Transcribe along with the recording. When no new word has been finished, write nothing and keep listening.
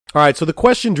All right, so the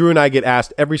question Drew and I get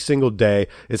asked every single day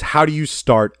is, how do you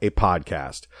start a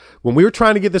podcast? When we were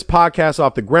trying to get this podcast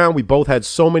off the ground, we both had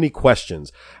so many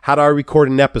questions. How do I record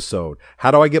an episode? How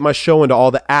do I get my show into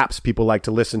all the apps people like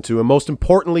to listen to? And most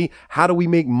importantly, how do we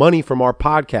make money from our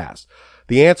podcast?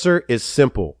 The answer is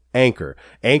simple. Anchor.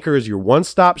 Anchor is your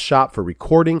one-stop shop for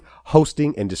recording,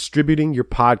 hosting, and distributing your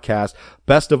podcast.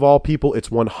 Best of all, people, it's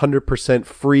 100%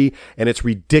 free, and it's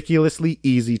ridiculously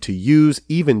easy to use.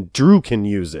 Even Drew can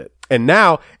use it. And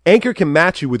now, Anchor can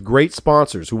match you with great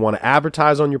sponsors who want to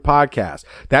advertise on your podcast.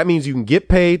 That means you can get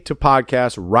paid to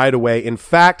podcast right away. In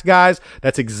fact, guys,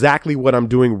 that's exactly what I'm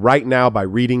doing right now by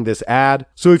reading this ad.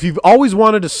 So if you've always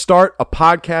wanted to start a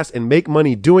podcast and make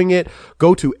money doing it,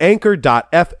 go to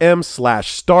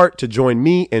anchor.fm/start to join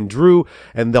me and Drew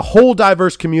and the whole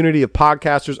diverse community of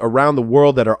podcasters around the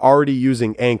world that are already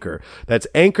using Anchor. That's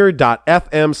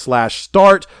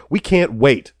anchor.fm/start. We can't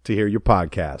wait to hear your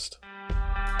podcast.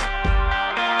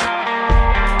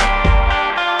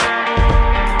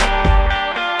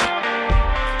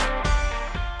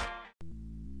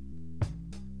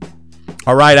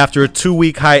 All right, after a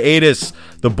 2-week hiatus,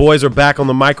 the boys are back on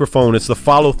the microphone. It's the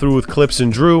follow through with Clips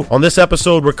and Drew. On this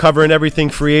episode, we're covering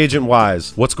everything free agent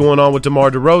wise. What's going on with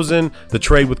DeMar DeRozan, the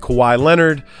trade with Kawhi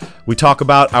Leonard. We talk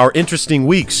about our interesting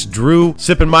weeks. Drew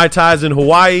sipping Mai Tais in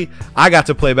Hawaii. I got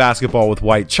to play basketball with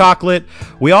white chocolate.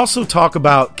 We also talk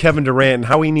about Kevin Durant and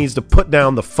how he needs to put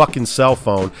down the fucking cell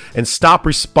phone and stop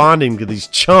responding to these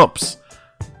chumps.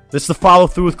 This is the follow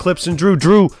through with Clips and Drew.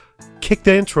 Drew, kick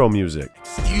the intro music.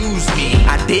 Excuse me,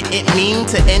 I didn't mean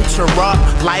to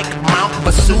interrupt like Mount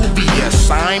Vesuvius.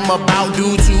 I'm about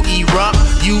due to erupt.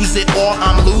 Use it or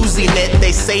I'm losing it.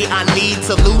 They say I need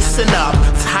to loosen up.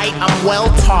 Tight, I'm well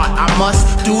taught. I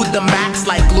must do the max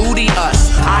like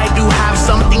gluteus. I do have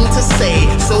something to say,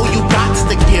 so you got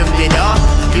to give it up.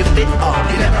 Give it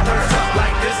up. You never heard something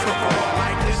like this before.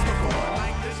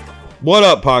 What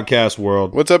up, podcast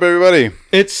world? What's up, everybody?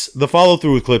 It's the follow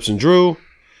through with Clips and Drew.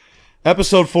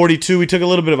 Episode 42, we took a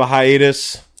little bit of a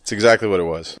hiatus. It's exactly what it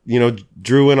was. You know,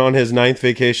 Drew went on his 9th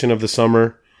vacation of the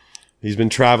summer. He's been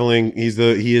traveling.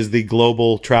 He is the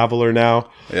global traveler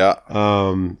now. Yeah.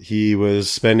 He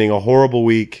was spending a horrible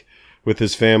week with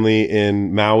his family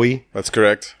in Maui. That's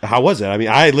correct. How was it? I mean,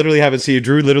 I literally haven't seen you.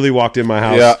 Drew literally walked in my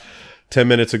house 10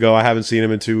 minutes ago. I haven't seen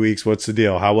him in 2 weeks. What's the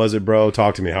deal? How was it, bro?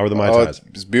 Talk to me. How were the Mai Tais?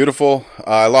 It's beautiful.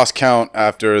 I lost count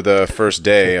after the first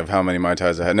day of how many Mai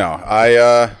Tais I had. No,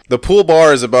 the pool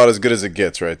bar is about as good as it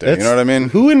gets right there. You know what I mean?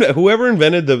 Whoever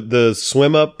invented the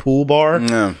swim up pool bar,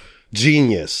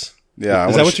 genius. Yeah.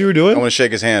 Is that what you were doing? I want to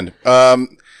shake his hand. Or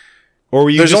were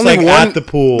you just like at the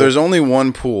pool? There's only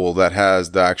one pool that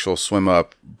has the actual swim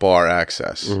up bar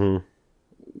access. Mm-hmm.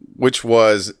 Which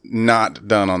was not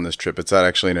done on this trip. It's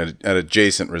actually an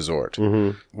adjacent resort.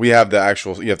 Mm-hmm. We have the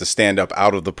actual. You have to stand up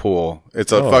out of the pool.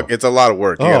 It's It's a lot of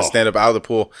work. You got to stand up out of the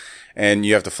pool, and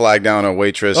you have to flag down a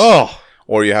waitress.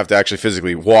 Or you have to actually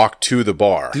physically walk to the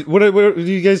bar. Do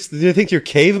you think you're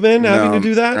cavemen having to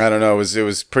do that? I don't know. It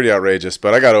was pretty outrageous,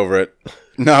 but I got over it.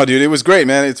 No, dude, it was great,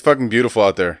 man. It's fucking beautiful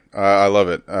out there. I love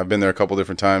it. I've been there a couple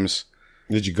different times.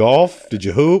 Did you golf? Did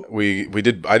you hoop? We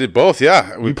did. I did both.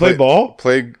 Yeah. We played ball.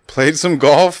 Played some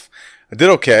golf. I did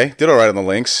okay. Did all right on the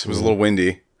links. It was a little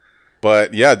windy,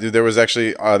 but yeah, dude. There was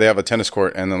actually they have a tennis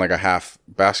court and then like a half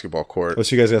basketball court. Oh,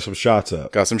 so you guys got some shots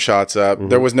up. Got some shots up. Mm-hmm.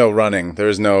 There was no running. There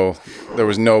was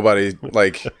nobody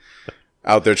like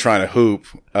out there trying to hoop.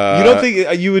 You don't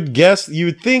think you would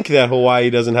think that Hawaii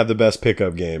doesn't have the best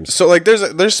pickup games? So like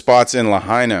there's spots in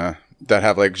Lahaina that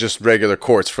have like just regular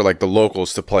courts for like the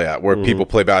locals to play at where people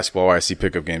play basketball where I see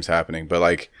pickup games happening, but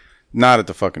like not at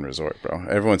the fucking resort, bro.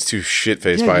 Everyone's too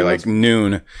shit-faced by like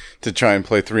noon to try and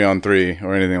play 3-on-3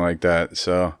 or anything like that.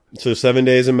 So 7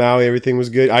 days in Maui, everything was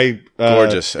good.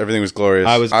 Gorgeous. Everything was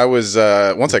glorious. I was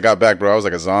once I got back, bro, I was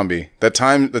like a zombie. The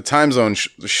time zone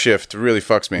shift really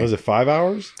fucks me. Was it 5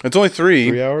 hours? It's only 3.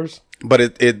 3 hours?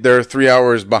 But they're 3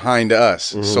 hours behind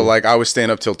us. Mm-hmm. So like I was staying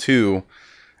up till 2.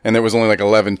 And there was only like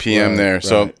 11 p.m. there.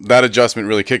 So that adjustment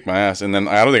really kicked my ass. And then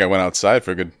I don't think I went outside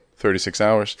for a good 36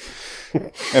 hours.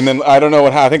 And then I don't know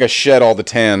what happened. I think I shed all the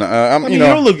tan.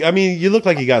 You look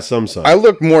like you got some sun. I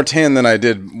look more tan than I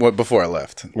did before I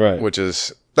left. Right.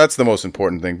 That's the most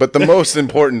important thing. But the most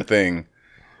important thing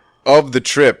of the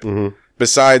trip,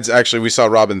 besides actually we saw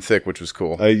Robin Thicke, which was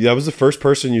cool. That was the first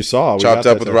person you saw. Chopped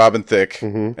up with Robin Thicke.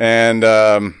 Mm-hmm.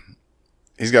 And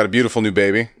he's got a beautiful new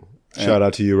baby. Shout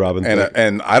out to you, Robin.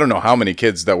 And I don't know how many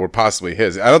kids that were possibly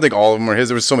his. I don't think all of them were his.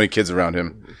 There was so many kids around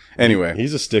him. Anyway.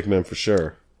 He's a stickman for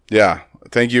sure. Yeah.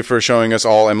 Thank you for showing us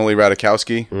all Emily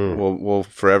Ratajkowski. We'll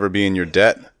forever be in your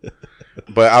debt.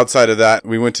 But outside of that,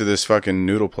 we went to this fucking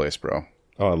noodle place, bro.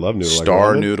 Oh, I love noodle.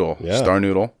 Star like Noodle. Yeah. Star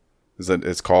Noodle.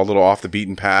 It's called a little off the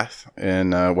beaten path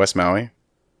in West Maui,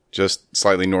 just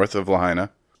slightly north of Lahaina.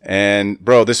 And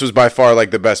bro, this was by far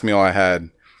like the best meal I had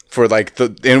for like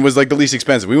and it was like the least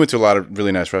expensive. We went to a lot of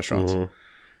really nice restaurants.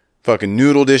 Fucking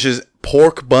noodle dishes,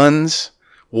 pork buns.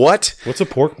 What? What's a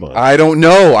pork bun? I don't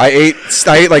know. I ate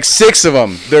like 6 of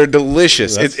them. They're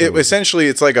delicious. That's Essentially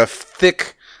it's like a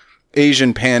thick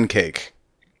Asian pancake,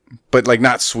 but like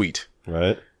not sweet.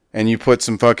 Right. And you put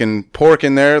some fucking pork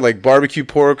in there, like barbecue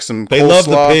pork, some They coleslaw. love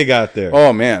the pig out there.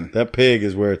 Oh man. That pig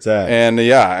is where it's at. And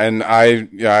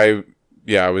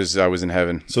I was in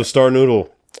heaven. So Star Noodle.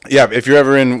 Yeah, if you're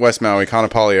ever in West Maui,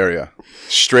 Kaanapali area,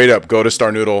 straight up go to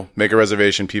Star Noodle, make a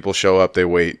reservation, people show up, they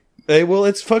wait. Hey, well,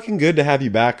 it's fucking good to have you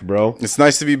back, bro. It's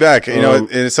nice to be back. You know,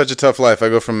 it's such a tough life. I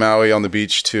go from Maui on the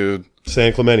beach to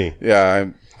San Clemente.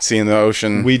 I'm seeing the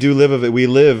ocean. We live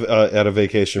at a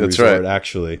vacation That's resort, right.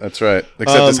 actually. That's right.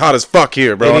 Except it's hot as fuck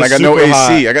here, bro. it And I is got no super AC.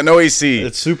 hot. I got no AC.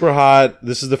 It's super hot.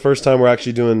 This is the first time we're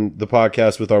actually doing the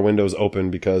podcast with our windows open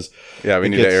because we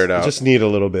need to air it out. Just need a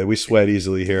little bit. We sweat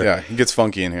easily here. Yeah, it gets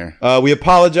funky in here. We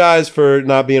apologize for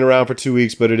not being around for 2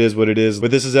 weeks, but it is what it is.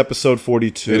 But this is episode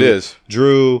 42. It is.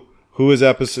 Drew, who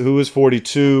is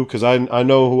 42? Because I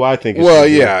know who I think is. Well,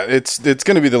 42. yeah, it's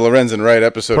going to be the Lorenzen Wright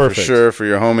episode Perfect. for sure for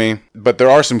your homie. But there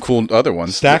are some cool other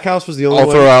ones. Stackhouse was the only I'll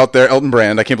one. throw out there Elton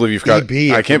Brand. I can't believe you forgot.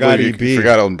 EB, I can't believe you EB.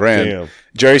 forgot Elton Brand. Damn.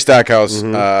 Jerry Stackhouse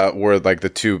were like the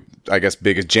two, I guess,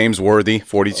 biggest. James Worthy,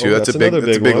 42. Oh, that's a big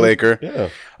one. Laker.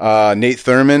 Yeah. Nate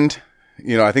Thurmond.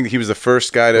 You know, I think he was the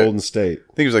first guy to. Golden State.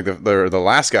 I think he was like the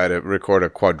last guy to record a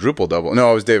quadruple double.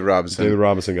 No, it was David Robinson. David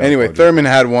Robinson got Anyway, a Thurman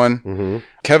had one.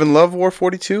 Kevin Love wore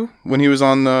 42 when he was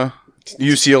on the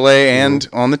UCLA and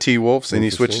on the T-Wolves, and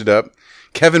he switched it up.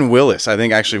 Kevin Willis, I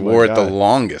think, actually wore it the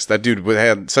longest. That dude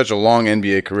had such a long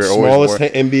NBA career. Smallest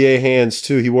NBA hands,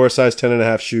 too. He wore a size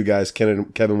 10.5 shoe, guys.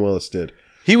 Kevin Willis did.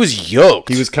 He was yoked.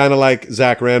 He was kind of like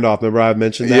Zach Randolph. Remember I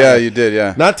mentioned that? Yeah, you did,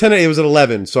 yeah. Not 10, it was an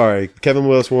 11. Sorry. Kevin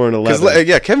Willis wore an 11.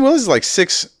 Yeah, Kevin Willis is like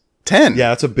 6'10". Yeah,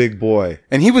 that's a big boy.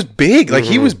 And he was big. Like,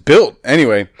 he was built.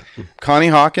 Anyway, Connie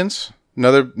Hawkins,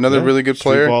 another really good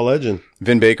player. Ball legend.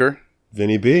 Vin Baker,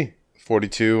 Vinny B.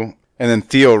 42. And then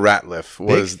Theo Ratliff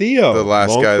was Theo. the last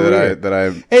Long guy career. that I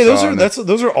Hey, saw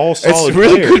those are all solid It's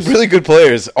really players. really good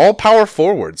players. All power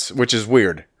forwards, which is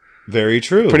weird. Very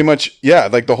true. Pretty much, yeah,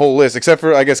 like the whole list, except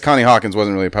for, I guess, Connie Hawkins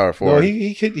wasn't really a power No, forward.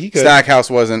 he could. Stackhouse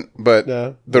wasn't, but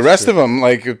Yeah, the rest of them,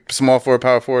 like small forward,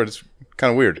 power forward, it's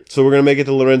kind of weird. So we're gonna make it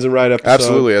the Lorenzen Wright episode.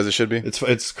 Absolutely, as it should be.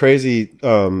 It's crazy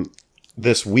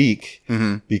this week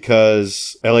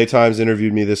because LA Times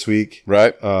interviewed me this week.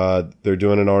 Right. They're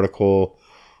doing an article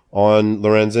on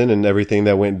Lorenzen and everything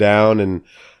that went down, and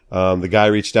the guy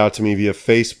reached out to me via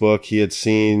Facebook. He had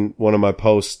seen one of my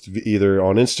posts either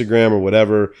on Instagram or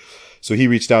whatever, so he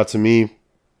reached out to me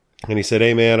and he said,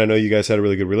 "Hey man, I know you guys had a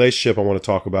really good relationship. I want to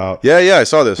talk about Yeah, I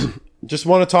saw this. just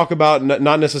want to talk about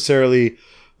not necessarily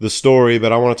the story,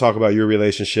 but I want to talk about your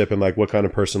relationship and like what kind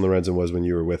of person Lorenzen was when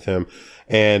you were with him."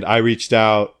 And I reached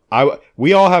out.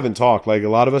 We all haven't talked. Like a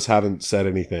lot of us haven't said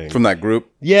anything From that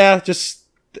group. Yeah, just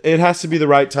it has to be the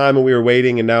right time, and we were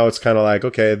waiting, and now it's kind of like,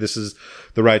 okay, this is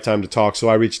the right time to talk. So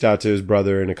I reached out to his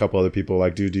brother and a couple other people,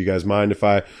 like, dude, do you guys mind if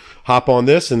I hop on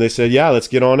this? And they said, yeah, let's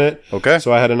get on it. Okay.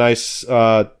 So I had a nice,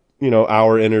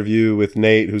 hour interview with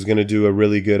Nate, who's going to do a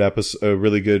really good episode, a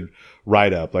really good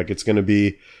write up. Like it's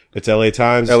LA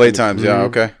Times. LA Times, yeah,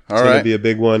 okay. All It's right. going to be a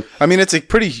big one. I mean, it's a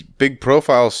pretty big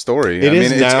profile story. It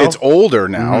is now. It's older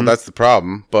now. That's the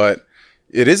problem, but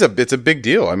it's a big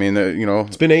deal. I mean,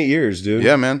 It's been 8 years, dude.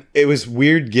 yeah, man. It was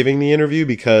weird giving the interview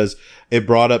because it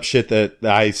brought up shit that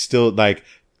I still like.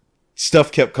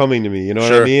 Stuff kept coming to me, you know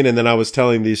what I Sure. mean? And then I was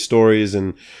telling these stories,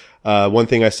 and one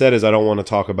thing I said is I don't want to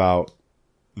talk about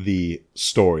the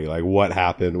story, like what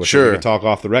happened. Sure. We can talk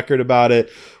off the record about it.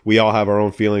 We all have our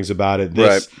own feelings about it.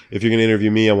 Right. If you're going to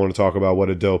interview me, I want to talk about what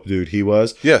a dope dude he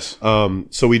was. Yes.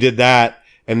 So we did that,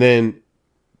 and then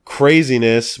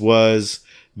craziness was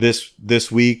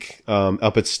this week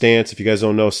up at Stance. If you guys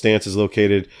don't know, Stance is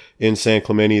located in San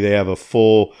Clemente. They have a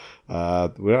full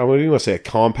what do you want to say, a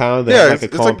compound? They have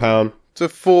like a compound. It's a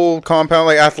full compound,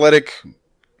 like athletic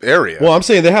area. Well, I'm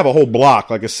saying they have a whole block,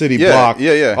 like a city block,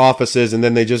 yeah. offices, and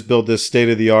then they just built this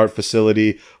state-of-the-art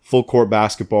facility, full court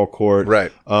basketball court.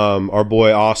 Right. Our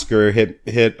boy Oscar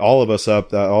hit all of us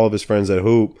up, all of his friends at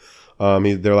Hoop.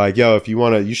 They're like, yo, if you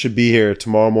want to, you should be here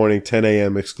tomorrow morning, 10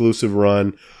 a.m., exclusive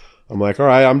run. I'm like, all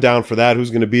right, I'm down for that. Who's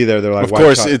going to be there? They're like, of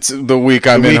course, it's the week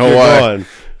I'm in week you're Hawaii. gone.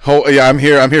 Yeah, I'm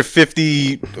here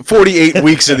 48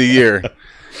 weeks of the year.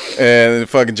 and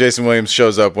fucking Jason Williams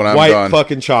shows up when I'm White gone.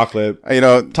 fucking chocolate. You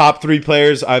know, Top 3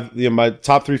 players. My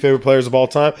top 3 favorite players of all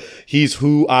time. He's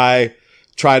who I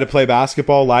try to play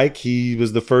basketball like. He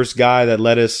was the first guy that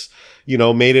let us,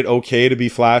 made it okay to be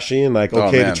flashy and like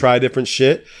okay to try different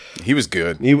shit. he was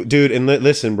good. Dude, and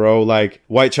listen, bro, like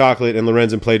White Chocolate and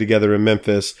Lorenzen played together in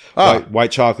Memphis.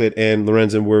 White Chocolate and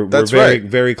Lorenzen were very,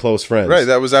 very close friends. Right.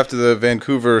 That was after the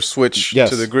Vancouver switch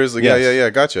to the Grizzlies. Yes. Yeah.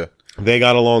 Gotcha. They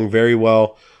got along very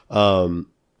well. And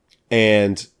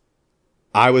when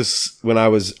I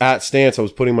was at Stance, I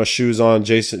was putting my shoes on.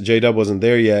 J-Dub wasn't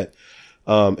there yet.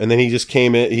 And then he just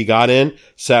came in, he got in,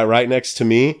 sat right next to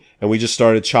me, and we just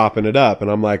started chopping it up.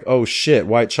 And I'm like, oh shit,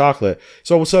 White Chocolate.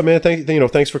 So what's up, man?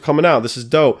 Thanks for coming out. This is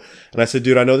dope. And I said,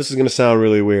 dude, I know this is going to sound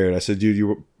really weird. I said, dude, you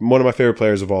were one of my favorite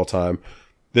players of all time.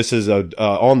 This is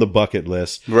on the bucket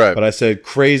list. Right. But I said,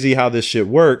 crazy how this shit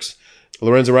works.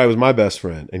 Lorenzo Wright was my best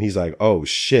friend. And he's like, oh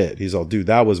shit. He's all, dude,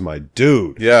 that was my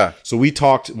dude. Yeah. So we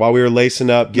talked while we were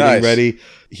lacing up, getting ready.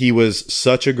 He was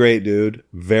such a great dude.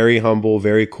 Very humble,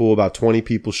 very cool. About 20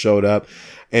 people showed up.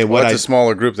 And that's a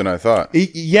smaller group than I thought.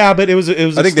 Yeah, but it was I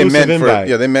think they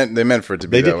meant for it to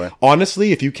be that way.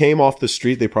 Honestly, if you came off the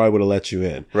street, they probably would have let you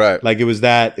in. Right. Like it was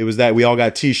that we all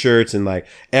got t-shirts and like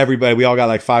we all got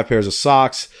like 5 pairs of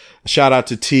socks. Shout out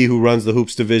to T who runs the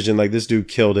hoops division. Like this dude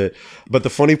killed it. But the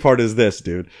funny part is this,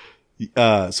 dude.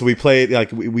 So we played,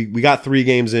 like we got 3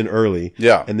 games in early.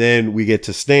 Yeah. And then we get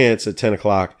to Stance at 10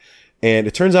 o'clock. And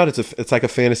it turns out it's like a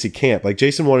fantasy camp. Like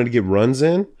Jason wanted to get runs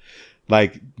in,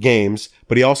 like games,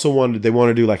 but he also wanted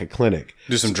to do like a clinic.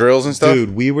 Do some drills and stuff?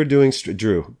 Dude, we were doing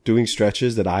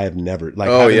stretches that I have never,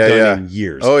 haven't done in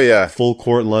years. Oh yeah. Full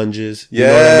court lunges. You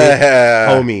know what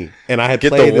I mean? Homie. And I had Get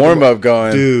played the warm up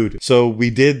going. Dude. So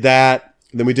we did that.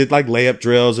 Then we did like layup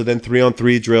drills and then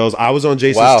 3-on-3 drills. I was on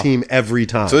Jason's team every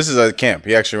time. So this is a camp.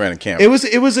 He actually ran a camp. It was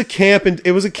a camp, and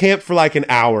it was a camp for like an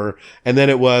hour, and then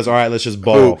it was all right. Let's just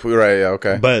ball. Hoop, right? Yeah.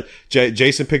 Okay. But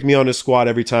Jason picked me on his squad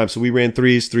every time, so we ran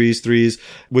threes,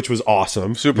 which was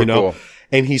awesome. Super cool.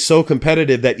 And he's so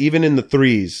competitive that even in the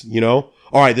threes, all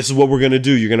right, this is what we're going to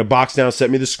do. You're going to box down, set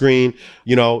me the screen.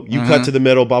 You cut to the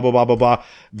middle, blah, blah, blah, blah, blah.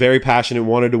 Very passionate,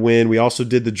 wanted to win. We also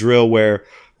did the drill where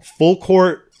full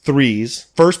court threes,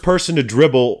 first person to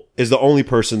dribble is the only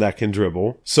person that can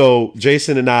dribble. So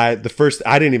Jason and I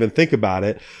didn't even think about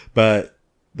it, but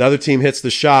the other team hits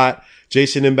the shot.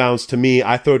 Jason inbounds to me.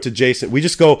 I throw it to Jason. We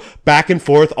just go back and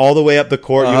forth all the way up the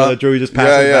court. The drill, we just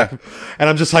pass it back. And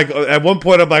I'm just like, at one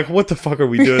point, I'm like, what the fuck are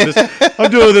we doing this?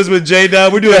 I'm doing this with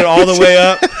J-Dub. We're doing it all the way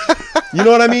up. You know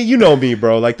what I mean? You know me,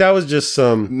 bro. Like that was just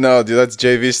some. No, dude, that's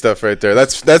JV stuff right there.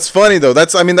 That's funny though.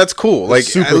 That's cool.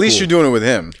 Like at least you're doing it with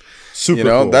him. Super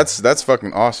cool. That's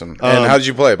fucking awesome. And how did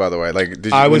you play, by the way? Like,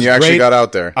 when you actually got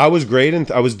out there? I was great, and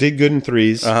I did good in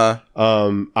threes. By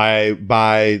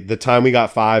the time we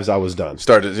got fives, I was done.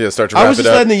 Start to wrap it up. I was just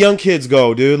letting the young kids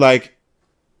go, dude. Like,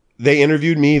 they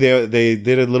interviewed me. They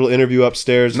did a little interview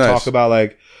upstairs to talk about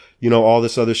like, all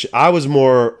this other shit. I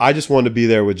just wanted to be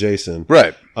there with Jason.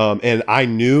 Right. And I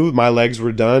knew my legs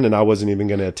were done, and I wasn't even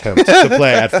going to attempt to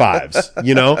play at fives.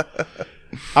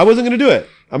 I wasn't going to do it.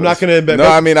 I'm not going to.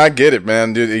 No, I mean, I get it,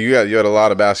 man, dude. You had a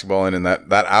lot of basketball in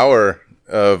that hour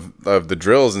of the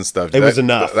drills and stuff. It was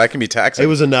enough. That can be taxing. It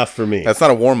was enough for me. That's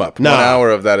not a warm up. No. 1 hour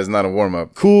of that is not a warm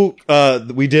up. Cool.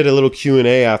 We did a little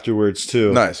Q&A afterwards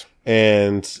too. Nice.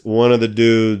 And one of the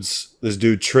dudes, this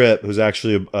dude Trip, who's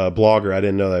actually a blogger. I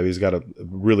didn't know that. He's got a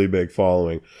really big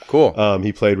following. Cool.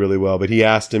 He played really well, but he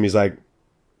asked him. He's like,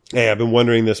 "Hey, I've been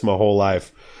wondering this my whole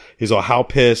life." He's all, "How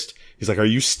pissed?" He's like, "Are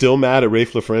you still mad at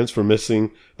Rafe LaFrance for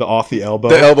missing the off the elbow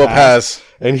pass?"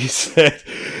 And he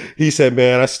said,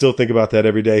 "Man, I still think about that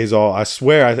every day." He's all, "I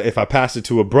swear, if I passed it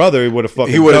to a brother, he would have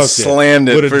fucking slammed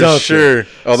it for sure."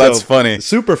 Oh, that's funny.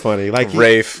 Super funny. Like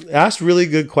Rafe asked really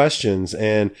good questions,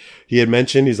 and he had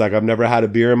mentioned, he's like, "I've never had a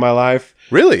beer in my life."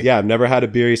 Really? Yeah, I've never had a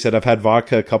beer. He said, "I've had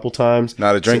vodka a couple times."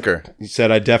 Not a drinker. He said,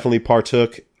 "I definitely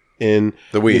partook in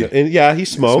the weed." And yeah, he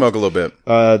smoked. Smoke a little bit.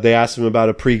 They asked him about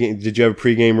a pregame. Did you have a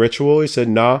pregame ritual? He said,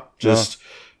 "Nah, just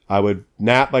I would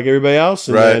nap like everybody else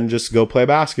and then just go play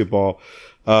basketball."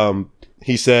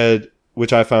 He said,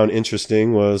 which I found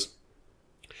interesting, was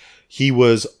he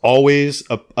was always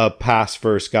a pass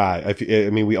first guy. I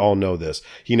mean, we all know this.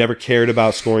 He never cared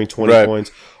about scoring 20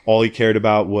 points. All he cared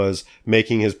about was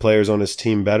making his players on his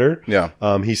team better. Yeah.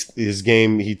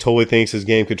 He totally thinks his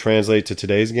game could translate to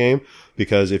today's game,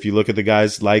 because if you look at the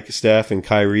guys like Steph and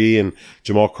Kyrie and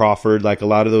Jamal Crawford, like a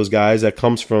lot of those guys, that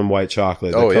comes from White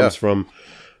Chocolate. That comes from,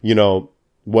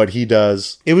 what he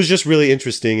does. It was just really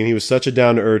interesting. And he was such a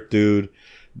down to earth dude.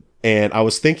 And I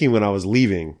was thinking when I was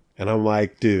leaving, and I'm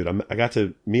like, dude, I got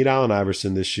to meet Allen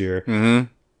Iverson this year.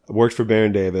 Mm-hmm. worked for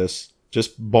Baron Davis,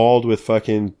 just balled with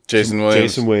fucking Jason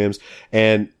Williams.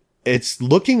 And it's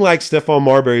looking like Stephon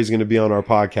Marbury is going to be on our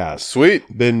podcast.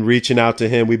 Sweet. Been reaching out to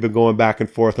him. We've been going back and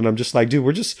forth, and I'm just like, dude,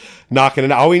 we're just knocking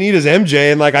it out. All we need is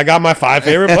MJ, and like, I got my 5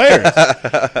 favorite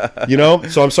players. You know?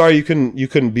 So I'm sorry you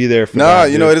couldn't be there for that. No,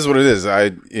 you know, it is what it is.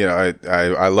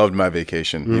 I loved my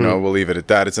vacation. You know, we'll leave it at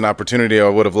that. It's an opportunity I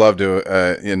would have loved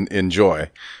to enjoy,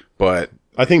 but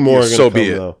I think more are going to come, be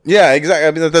it. though. Yeah, exactly.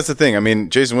 I mean, that's the thing. I mean,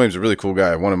 Jason Williams is a really cool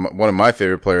guy. One of my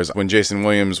favorite players. When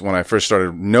I first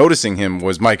started noticing him,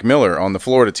 was Mike Miller on the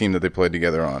Florida team that they played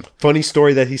together on. Funny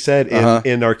story that he said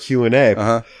in our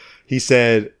Q&A. He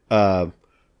said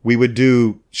we would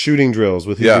do shooting drills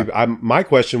with Hubie. My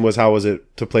question was, how was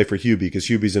it to play for Hubie? Because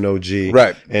Hubie's an OG.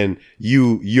 Right. And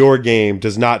your game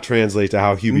does not translate to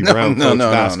how Hubie Brown coached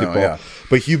basketball. Yeah.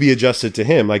 But Hubie adjusted to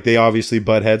him. Like, they obviously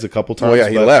butt heads a couple times. Oh, yeah,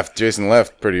 he left. Jason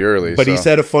left pretty early. But he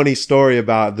said a funny story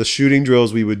about the shooting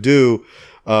drills we would do.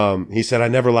 He said, I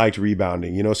never liked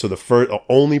rebounding, you know, so the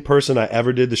only person I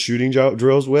ever did the shooting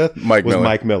drills with was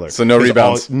Mike Miller. So no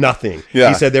rebounds. Nothing. Yeah.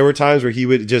 He said there were times where he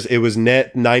would it was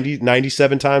net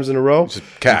 97 times in a row. Just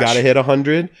cash. You got to hit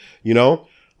 100, you know.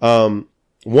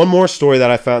 One more story that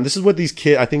I found, this is what these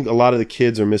kids, I think a lot of the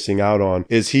kids are missing out on,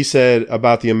 is he said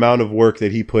about the amount of work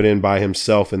that he put in by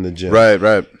himself in the gym.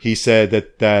 Right. He said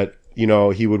that, you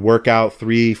know, he would work out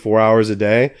 3-4 hours a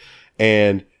day,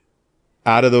 and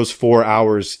out of those 4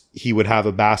 hours, he would have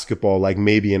a basketball, like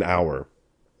maybe an hour.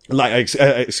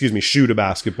 Shoot a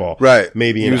basketball. Right.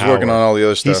 Maybe an hour. He was working on all the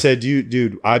other stuff. He said,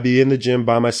 dude, I'd be in the gym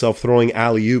by myself throwing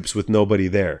alley-oops with nobody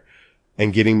there,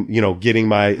 and getting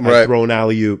my throw an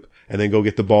alley-oop, and then go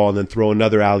get the ball and then throw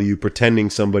another alley-oop pretending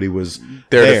somebody was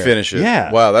there to finish it.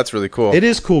 Yeah. Wow, that's really cool. It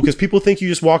is cool because people think you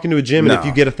just walk into a gym and if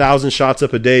you get 1,000 shots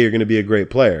up a day, you're going to be a great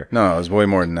player. No, it's way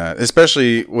more than that.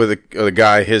 Especially with a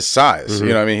guy his size. You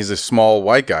know what I mean? He's a small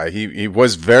white guy. He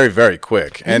was very, very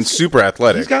quick and super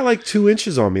athletic. He's got like 2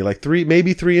 inches on me, like 3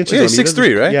 inches yeah, on me.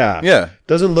 6'3", right? Yeah.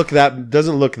 Doesn't look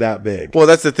that big. Well,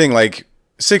 that's the thing. Like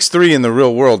 6'3" in the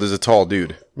real world is a tall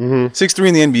dude. 6'3"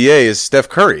 in the NBA is Steph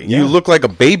Curry. You look like a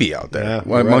baby out there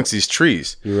amongst these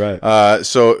trees. You're right.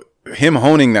 So him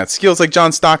honing that skill, it's like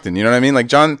John Stockton. You know what I mean? Like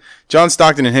John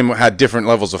Stockton and him had different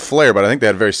levels of flair, but I think they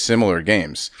had very similar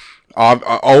games.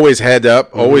 Always head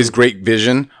up, always great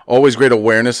vision, always great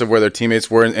awareness of where their teammates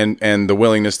were, and the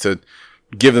willingness to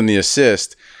give them the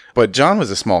assist. But John was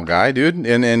a small guy, dude,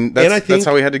 and that's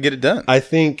how he had to get it done. I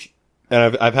think.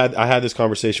 And I had this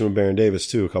conversation with Baron Davis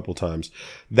too a couple times.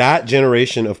 That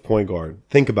generation of point guard,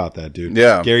 think about that, dude.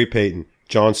 Yeah. Gary Payton,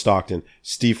 John Stockton,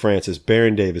 Steve Francis,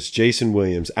 Baron Davis, Jason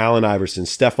Williams, Allen Iverson,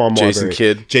 Stephon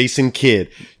Marbury, Jason Kidd.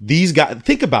 These guys,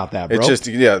 think about that, bro. It's just,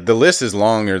 the list is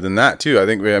longer than that too. I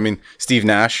think, Steve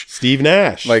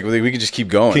Nash. Like we could just keep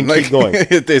going. Keep going.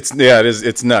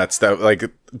 It's nuts that like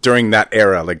during that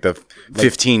era, like the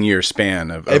 15-year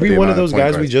span of every one of those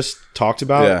guys we just talked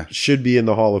about should be in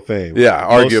the Hall of Fame. Yeah,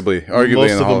 arguably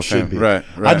most in the Hall of Fame. Should be. Right.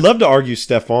 I'd love to argue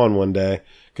Stephon one day.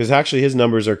 Because actually his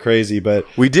numbers are crazy, but...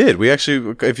 We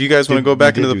actually, if you guys want to go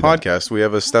back into the podcast, we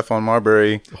have a Stephon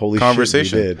Marbury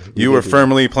conversation. Shit, we did. You were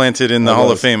firmly planted in the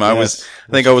Hall of Fame. Yes.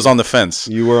 I think I was on the fence.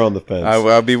 You were on the fence.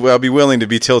 I'll be willing to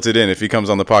be tilted in if he comes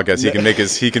on the podcast. He can make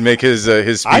his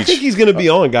speech. I think he's going to be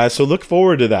on, guys, so look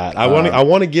forward to that. I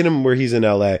want to get him where he's in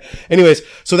LA. Anyways,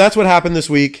 so that's what happened this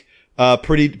week.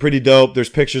 Pretty dope. There's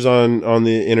pictures on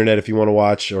the internet if you want to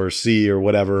watch or see or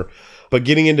whatever. But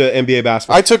getting into NBA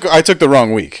basketball, I took the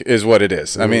wrong week, is what it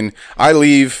is. I mean, I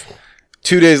leave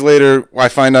 2 days later. I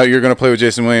find out you're going to play with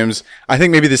Jason Williams. I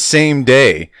think maybe the same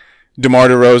day, DeMar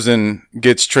DeRozan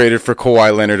gets traded for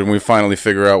Kawhi Leonard, and we finally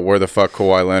figure out where the fuck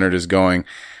Kawhi Leonard is going.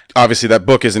 Obviously, that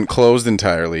book isn't closed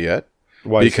entirely yet.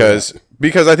 Why? Because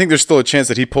I think there's still a chance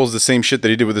that he pulls the same shit that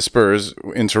he did with the Spurs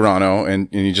in Toronto, and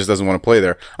he just doesn't want to play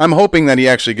there. I'm hoping that he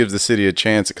actually gives the city a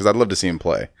chance because I'd love to see him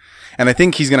play. And I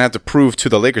think he's going to have to prove to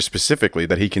the Lakers specifically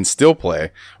that he can still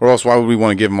play, or else why would we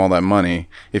want to give him all that money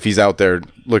if he's out there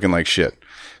looking like shit?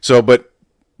 So, but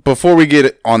before we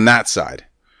get on that side,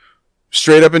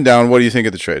 straight up and down, what do you think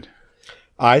of the trade?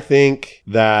 I think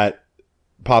that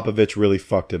Popovich really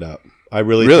fucked it up.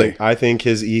 I think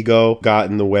his ego got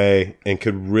in the way and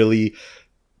could really...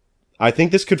 I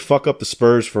think this could fuck up the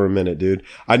Spurs for a minute, dude.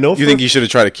 I know. You think you should have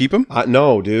tried to keep him?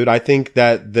 No, dude. I think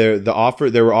that there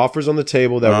were offers on the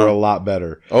table that were a lot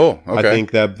better. Oh, okay. I think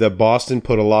that Boston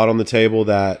put a lot on the table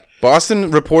that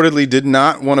Boston reportedly did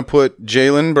not want to put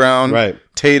Jaylen Brown,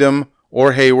 Tatum,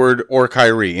 or Hayward or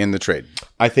Kyrie in the trade.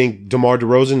 I think DeMar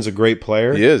DeRozan's a great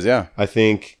player. He is, yeah. I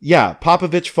think,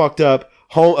 Popovich fucked up.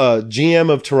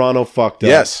 GM of Toronto fucked up.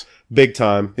 Yes. Big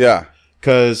time. Yeah.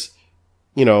 Because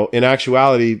in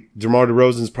actuality, DeMar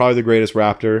DeRozan's probably the greatest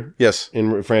Raptor. Yes.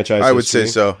 In franchise I would history.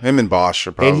 say so. Him and Bosch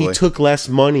are probably. And he took less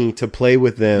money to play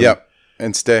with them. Yep.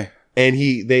 And stay. And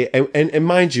and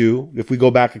mind you, if we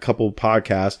go back a couple of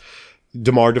podcasts,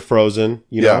 DeMar DeFrozen,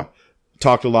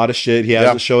 talked a lot of shit. He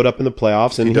hasn't showed up in the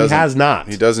playoffs, and he has not.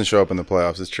 He doesn't show up in the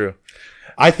playoffs. It's true.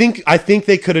 I think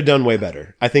they could have done way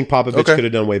better. I think Popovich could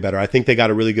have done way better. I think they got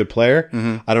a really good player.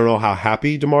 Mm-hmm. I don't know how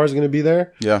happy DeMar is going to be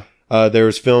there. Yeah. There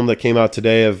was film that came out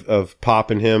today of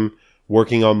Pop and him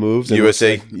working on moves. And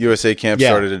USA camp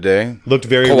started today. Looked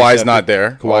very Kawhi's receptive. not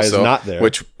there. Kawhi is not there.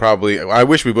 Which probably, I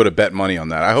wish we would have bet money on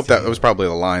that. I hope that was probably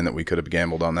the line that we could have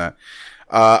gambled on that.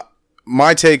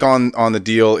 My take on the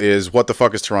deal is, what the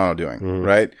fuck is Toronto doing,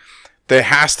 right? There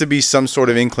has to be some sort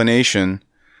of inclination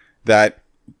that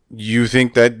you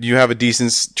think that you have a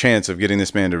decent chance of getting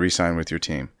this man to re-sign with your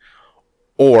team.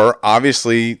 Or,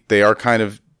 obviously, they are kind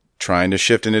of trying to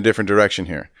shift in a different direction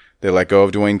here. They let go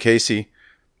of Dwayne Casey.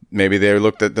 Maybe they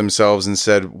looked at themselves and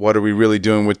said, what are we really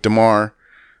doing with DeMar?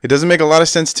 It doesn't make a lot of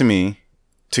sense to me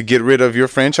to get rid of your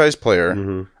franchise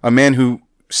player, a man who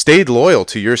stayed loyal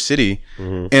to your city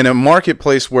in a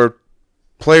marketplace where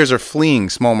players are fleeing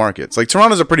small markets. Like,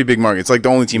 Toronto's a pretty big market. It's like the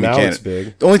only team in Canada. It's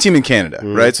big. The only team in Canada,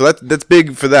 right? So that's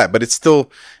big for that, but it's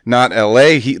still not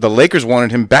LA. The Lakers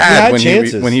wanted him bad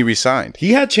when he resigned.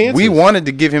 He had chances. We wanted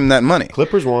to give him that money.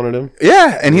 Clippers wanted him.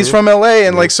 Yeah, and he's from LA,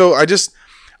 and so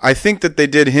I think that they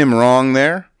did him wrong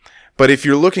there. But if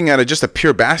you're looking at just a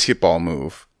pure basketball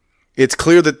move, it's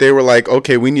clear that they were like,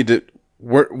 okay, we need to,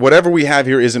 whatever we have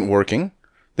here isn't working.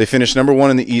 They finished number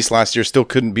 1 in the East last year, still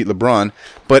couldn't beat LeBron.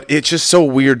 But it's just so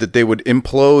weird that they would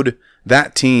implode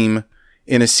that team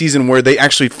in a season where they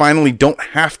actually finally don't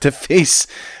have to face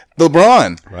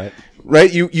LeBron.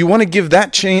 Right? You want to give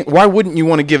that chance. Why wouldn't you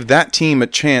want to give that team a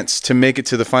chance to make it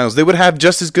to the finals? They would have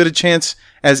just as good a chance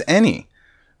as any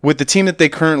with the team that they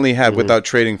currently had without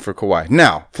trading for Kawhi.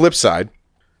 Now, flip side,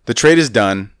 the trade is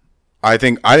done. I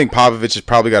think Popovich has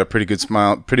probably got a pretty big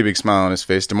smile on his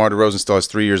face. DeMar DeRozan still has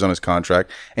 3 years on his contract,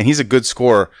 and he's a good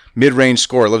scorer, mid-range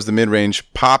scorer, loves the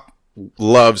mid-range. Pop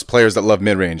loves players that love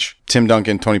mid-range. Tim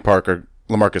Duncan, Tony Parker,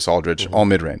 LaMarcus Aldridge, all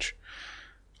mid-range.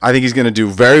 I think he's going to do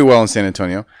very well in San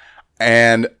Antonio,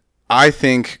 and I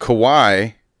think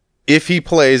Kawhi, if he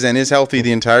plays and is healthy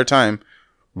the entire time,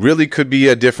 really could be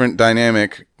a different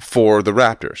dynamic for the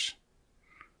Raptors.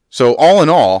 So all in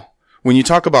all, when you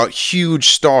talk about huge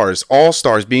stars,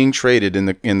 all-stars being traded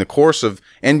in the course of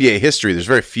NBA history, there's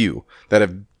very few that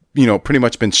have, pretty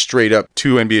much been straight up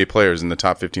 2 NBA players in the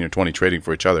top 15 or 20 trading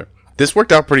for each other. This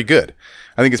worked out pretty good.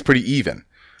 I think it's pretty even.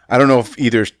 I don't know if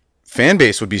either fan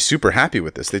base would be super happy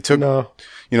with this. They took,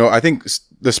 I think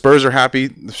the Spurs are happy.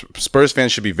 The Spurs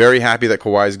fans should be very happy that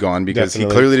Kawhi's gone because he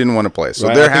clearly didn't want to play. So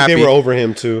they're happy. They were over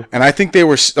him too. And I think they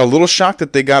were a little shocked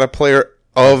that they got a player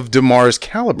of DeMar's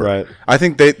caliber. Right. I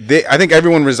think I think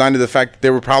everyone resigned to the fact that they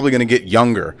were probably going to get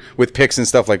younger with picks and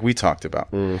stuff like we talked about.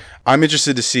 I'm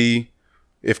interested to see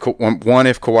if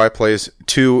Kawhi plays,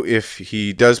 2, if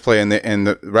he does play and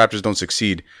the Raptors don't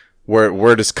succeed,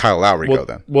 where does Kyle Lowry go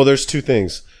then? Well, there's 2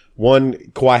 things. One,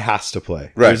 Kawhi has to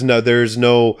play. Right. There's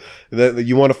no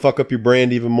you want to fuck up your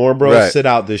brand even more, bro? Right. Sit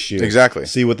out this year. Exactly.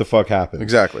 See what the fuck happens.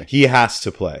 Exactly. He has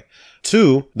to play.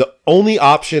 2, the only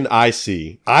option I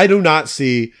do not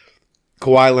see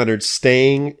Kawhi Leonard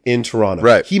staying in Toronto.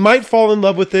 Right. He might fall in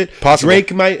love with it. Possible.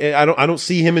 Drake might. I don't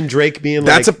see him and Drake being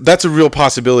that's a real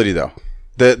possibility though.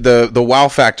 The wow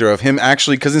factor of him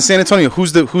actually, because in San Antonio,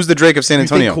 who's the Drake of San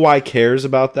Antonio? You think Kawhi cares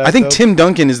about that? I think Tim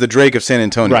Duncan is the Drake of San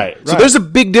Antonio. Right. So there's a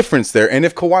big difference there. And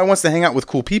if Kawhi wants to hang out with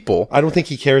cool people, I don't think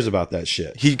he cares about that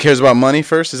shit. He cares about money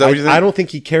first. Is that what you think? I don't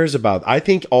think he cares about. I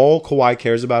think all Kawhi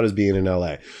cares about is being in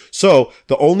LA. So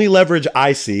the only leverage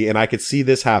I see, and I could see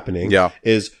this happening,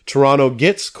 is Toronto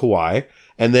gets Kawhi,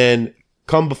 and then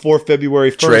come before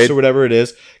February 1st Trade. Or whatever it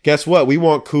is, guess what? We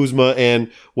want Kuzma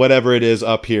and whatever it is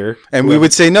up here. And we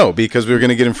would say no because we were going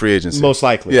to get him free agency. Most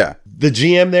likely. Yeah. The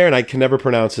GM there, and I can never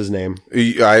pronounce his name.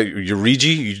 Ujiri.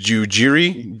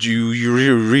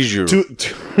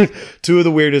 Two of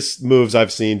the weirdest moves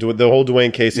I've seen. The whole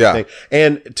Dwayne Casey thing.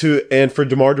 And for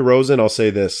DeMar DeRozan, I'll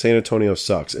say this. San Antonio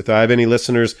sucks. If I have any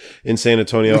listeners in San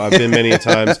Antonio, I've been many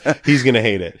times, he's going to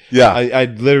hate it. Yeah. I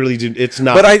literally do. It's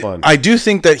not fun. I do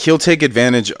think that he'll take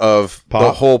advantage of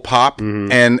the whole Pop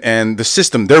and the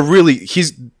system. They're really,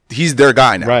 he's their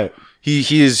guy now. Right.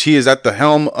 He is at the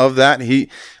helm of that.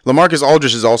 LaMarcus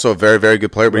Aldridge is also a very, very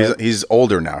good player, but he's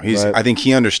older now. I think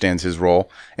he understands his role,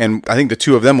 and I think the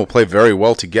two of them will play very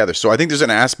well together. So I think there's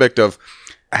an aspect of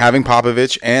having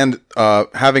Popovich and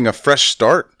having a fresh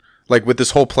start, like with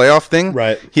this whole playoff thing.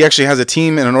 Right. He actually has a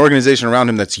team and an organization around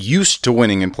him that's used to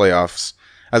winning in playoffs.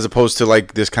 as opposed to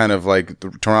like this kind of like the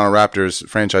Toronto Raptors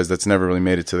franchise that's never really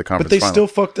made it to the conference But they final. still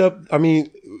fucked up. I mean,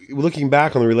 looking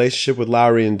back on the relationship with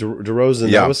Lowry and DeRozan,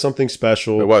 Yeah. that was something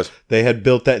special. It was. They had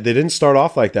built that. They didn't start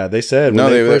off like that. They said No,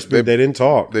 when they they- first they- moved, they didn't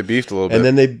talk. They beefed a little bit. And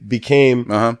then they became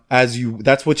Uh-huh.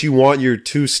 that's what you want your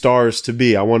two stars to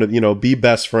be. I want to, be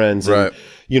best friends. And,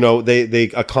 Right. they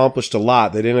accomplished a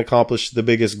lot. They didn't accomplish the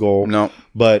biggest goal. No.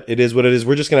 But it is what it is.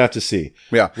 We're just going to have to see.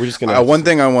 Yeah. We're just going to One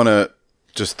thing I want to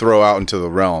just throw out into the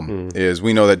realm is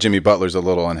we know that Jimmy Butler's a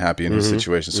little unhappy in his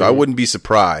situation. So I wouldn't be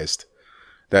surprised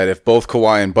that if both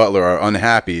Kawhi and Butler are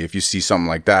unhappy, if you see something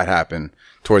like that happen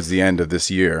towards the end of this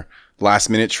year, last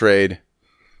minute trade,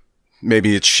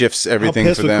 maybe it shifts everything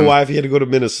pissed for with them. Kawhi if he had to go to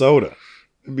Minnesota.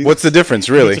 What's the difference,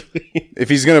 really? If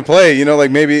he's going to play,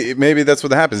 like maybe that's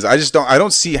what happens. I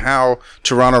don't see how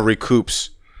Toronto recoups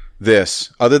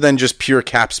this other than just pure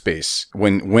cap space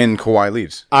when Kawhi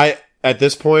leaves. At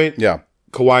this point, Yeah.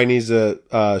 Kawhi needs to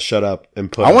shut up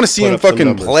and put. I want to see him up some fucking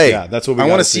numbers. play. Yeah, that's what we I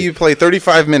want to see you play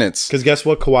 35 minutes. Because guess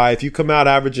what, Kawhi? If you come out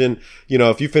averaging,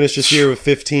 if you finish this year with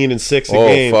 15 and 6 a Oh,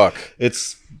 game, fuck.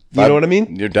 it's you know what I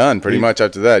mean. You're done pretty much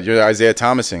after that. You're Isaiah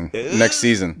Thomasing next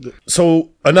season. So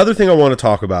another thing I want to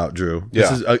talk about, Drew. This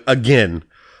Yeah. is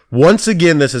once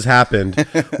again, this has happened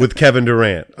with Kevin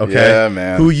Durant. Okay, Yeah,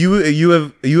 man. Who you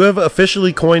have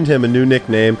officially coined him a new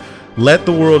nickname. Let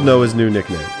the world know his new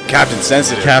nickname. Captain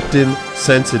Sensitive. Captain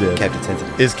Sensitive. Captain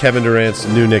Sensitive. Is Kevin Durant's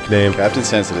new nickname. Captain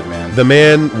Sensitive, man. The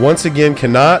man, once again,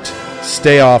 cannot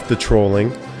stay off the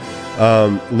trolling.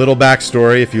 Little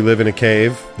backstory, if you live in a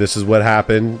cave, this is what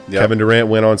happened. Yep. Kevin Durant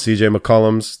went on CJ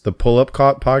McCollum's The Pull-Up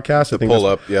podcast. The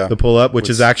Pull-Up, yeah. The Pull-Up, which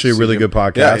is actually a really good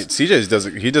Yeah, podcast. CJ does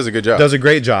a good job. Does a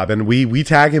great job. And we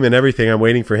tag him in everything. I'm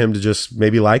waiting for him to just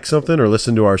maybe like something or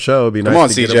listen to our show. It'd be nice on,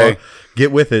 to get CJ. him on.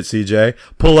 Get with it, CJ.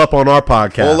 Pull up on our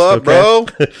podcast. Pull up, bro.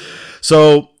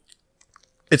 So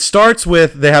it starts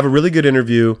with they have a really good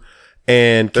interview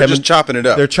and They're just chopping it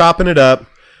up. They're chopping it up.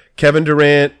 Kevin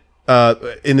Durant,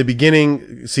 in the beginning,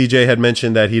 CJ had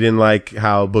mentioned that he didn't like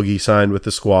how Boogie signed with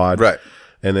the squad. Right.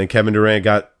 And then Kevin Durant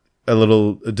got a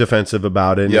little defensive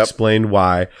about it and Yep. explained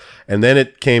why. And then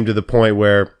it came to the point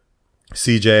where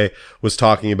CJ was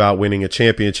talking about winning a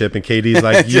championship, and KD's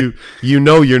like, you're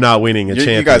not winning a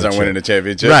championship. You guys aren't winning a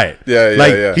championship. Right. Yeah,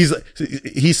 like, yeah.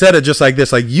 He said it just like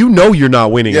this, like, you're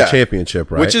not winning Yeah. a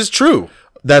championship, right? Which is true.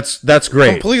 That's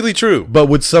great. Completely true. But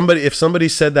if somebody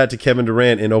said that to Kevin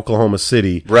Durant in Oklahoma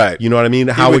City, Right. You know what I mean?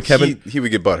 How would Kevin he would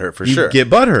get butthurt for He'd sure. get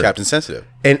butthurt. Captain Sensitive.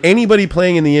 and anybody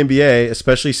playing in the NBA,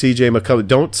 especially CJ McCollum,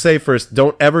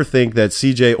 don't ever think that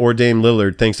CJ or Dame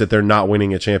Lillard thinks that they're not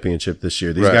winning a championship this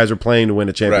year. These Right. guys are playing to win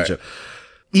a championship.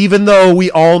 Even though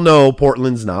we all know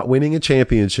Portland's not winning a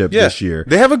championship Yeah. this year.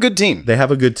 They have a good team. They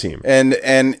have a good team.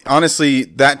 And honestly,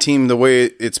 that team, the way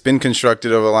it's been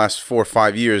constructed over the last 4 or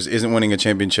 5 years, isn't winning a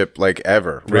championship like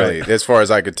ever, really, Right. as far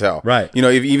as I could tell. Right.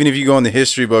 Even if you go in the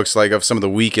history books, like of some of the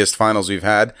weakest finals we've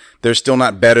had, they're still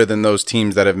not better than those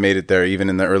teams that have made it there, even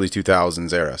in the early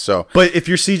 2000s era. So But if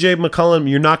you're CJ McCollum,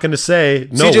 you're not going to say,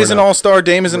 no, CJ's we're an not. all-star,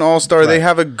 Dame is an all-star. They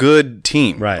have a good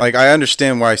team. Right. Like, I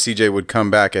understand why CJ would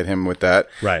come back at him with that.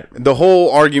 Right. The whole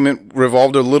argument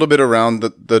revolved a little bit around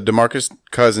the DeMarcus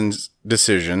Cousins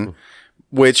decision,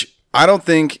 which I don't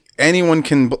think anyone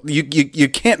can. You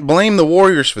can't blame the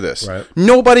Warriors for this. Right.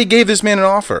 Nobody gave this man an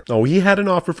offer. Oh, he had an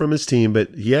offer from his team,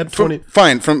 but he had 20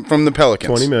 From the Pelicans.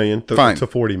 20 million Fine. to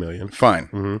 40 million. Fine.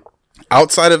 Mm-hmm.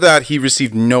 Outside of that, he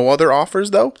received no other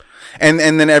offers, though. And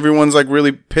then everyone's like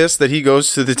really pissed that he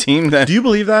goes to the team that Do you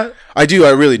believe that? I do. I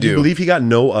really do. You believe he got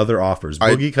no other offers?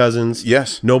 Boogie Cousins.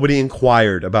 Yes. Nobody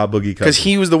inquired about Boogie Cousins. Because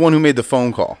he was the one who made the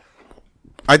phone call.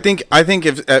 I think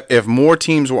if more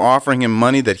teams were offering him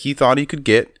money that he thought he could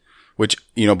get, which,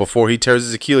 before he tears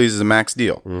his Achilles is a max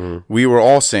deal. Mm-hmm. We were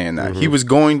all saying that. Mm-hmm. He was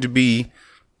going to be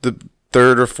the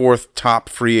third or fourth top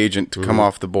free agent to come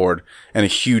off the board and a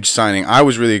huge signing. I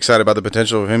was really excited about the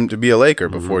potential of him to be a Laker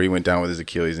before he went down with his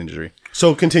Achilles injury.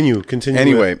 So continue.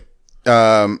 Anyway,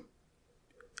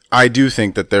 I do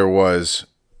think that there was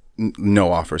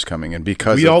no offers coming in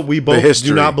because we both the history.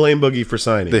 do not blame Boogie for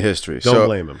signing. The history. Don't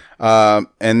blame him.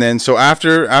 And then so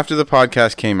after the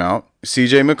podcast came out,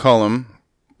 CJ McCollum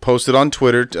posted on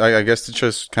Twitter, I guess to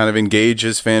just kind of engage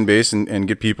his fan base and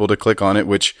get people to click on it,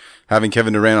 which having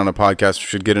Kevin Durant on a podcast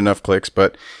should get enough clicks.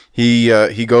 But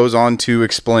he goes on to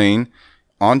explain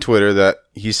on Twitter that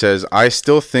he says, I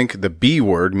still think the B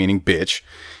word, meaning bitch,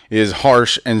 is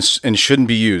harsh and shouldn't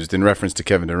be used in reference to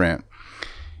Kevin Durant.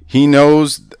 He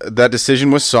knows that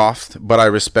decision was soft, but I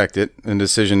respect it. And the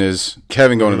decision is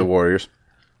Kevin going to the Warriors.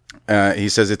 He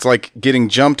says, it's like getting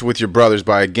jumped with your brothers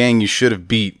by a gang you should have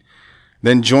beat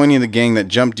then joining the gang that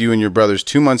jumped you and your brothers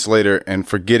 2 months later and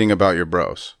forgetting about your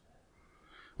bros.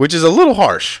 Which is a little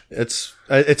harsh. It's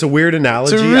a weird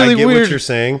analogy. It's a really I get weird, what you're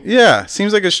saying. Yeah,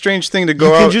 seems like a strange thing to go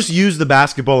You out. can just use the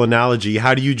basketball analogy.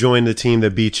 How do you join the team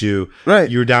that beat you? Right.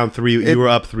 You were down 3. You were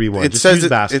up 3-1. It Just says use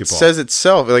basketball. It says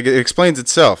itself. Like it explains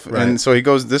itself. Right. And so he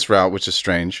goes this route, which is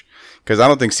strange because I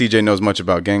don't think CJ knows much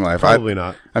about gang life. Probably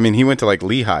not. I mean, he went to like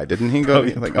Lehigh, didn't he? Go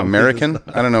like probably American?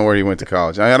 I don't know where he went to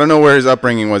college. I don't know where his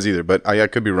upbringing was either, but I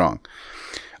could be wrong.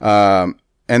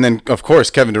 And then, of course,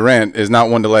 Kevin Durant is not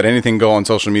one to let anything go on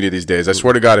social media these days. I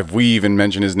swear to God, if we even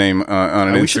mention his name on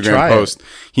an Instagram post,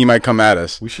 he might come at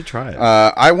us. We should try it.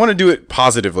 I want to do it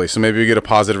positively, so maybe we get a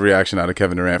positive reaction out of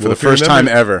Kevin Durant for the first time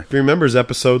ever. If you remember his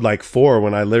episode 4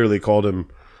 when I literally called him,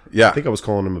 Yeah. I think I was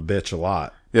calling him a bitch a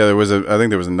lot. Yeah, I think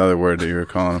there was another word that you were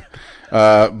calling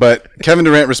him. But Kevin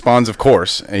Durant responds, of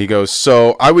course, and he goes,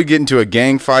 so I would get into a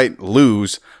gang fight,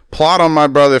 lose, plot on my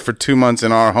brother for 2 months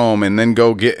in our home, and then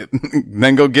go get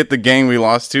the gang we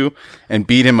lost to and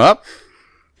beat him up?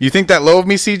 You think that low of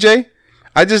me, CJ?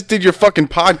 I just did your fucking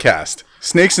podcast.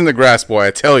 Snakes in the grass, boy,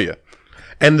 I tell you.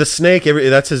 And the snake,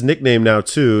 that's his nickname now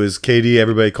too, is KD.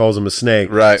 Everybody calls him a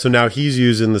snake. Right. So now he's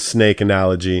using the snake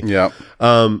analogy. Yeah.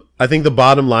 I think the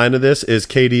bottom line of this is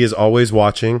KD is always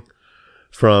watching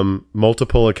from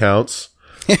multiple accounts.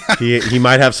 He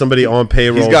might have somebody on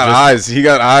payroll. He's got eyes. He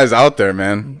got eyes out there,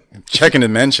 man. Checking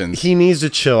dimensions. He needs to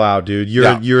chill out, dude.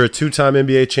 You're a 2-time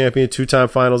NBA champion, 2-time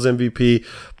Finals MVP,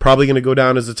 probably going to go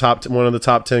down as one of the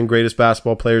top 10 greatest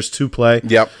basketball players to play.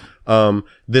 Yep.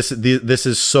 This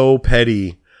is so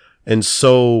petty and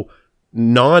so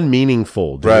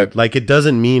non-meaningful, dude. Right. Like it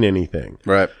doesn't mean anything.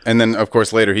 Right. And then, of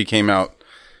course, later he came out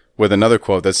with another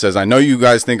quote that says, I know you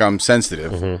guys think I'm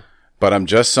sensitive, but I'm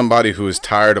just somebody who is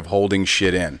tired of holding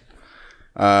shit in.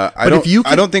 I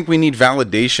don't think we need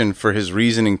validation for his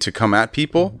reasoning to come at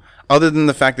people other than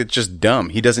the fact that it's just dumb.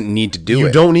 He doesn't need to do it.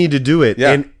 You don't need to do it.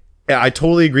 Yeah. And I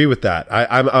totally agree with that.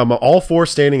 I'm all for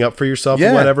standing up for yourself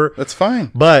or whatever. That's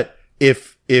fine. But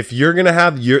if you're going to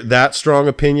have that strong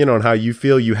opinion on how you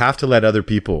feel, you have to let other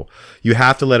people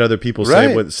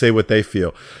Right. say what they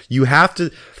feel. You have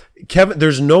to,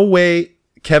 there's no way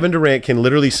Kevin Durant can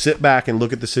literally sit back and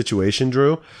look at the situation,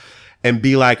 Drew, and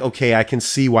be like, okay, I can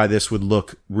see why this would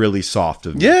look really soft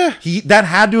of me. Yeah. That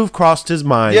had to have crossed his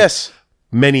mind. Yes.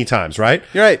 Many times, right?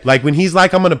 You're right. Like when he's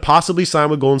like, I'm going to possibly sign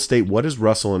with Golden State. What is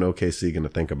Russell and OKC going to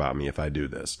think about me if I do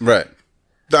this? Right.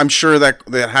 I'm sure that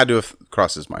had to have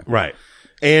crossed his mind. Right.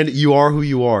 And you are who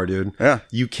you are, dude. Yeah.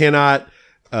 You cannot,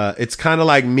 it's kind of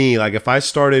like me. Like if I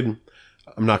started,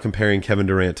 I'm not comparing Kevin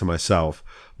Durant to myself,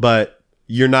 but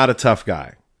you're not a tough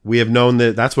guy. We have known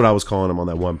that. That's what I was calling him on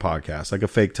that one podcast, like a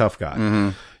fake tough guy. Mm-hmm.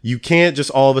 You can't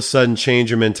just all of a sudden change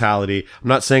your mentality. I'm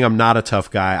not saying I'm not a tough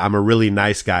guy. I'm a really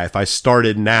nice guy. If I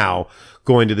started now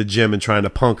going to the gym and trying to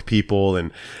punk people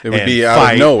and it would be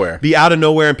out of nowhere. Be out of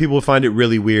nowhere, and people would find it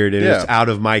really weird, and it's out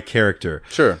of my character.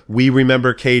 Sure. We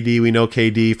remember KD. We know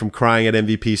KD from crying at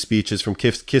MVP speeches, from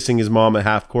kissing his mom at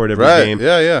half court every Right. game.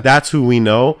 Yeah, yeah. That's who we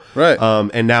know. Right.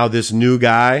 And now this new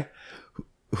guy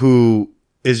who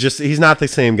is just, he's not the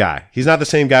same guy. He's not the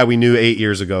same guy we knew 8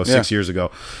 years ago, 6 years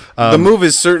ago. The move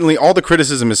is certainly, all the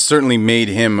criticism has certainly made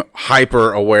him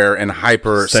hyper aware and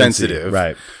hyper sensitive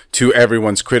right. to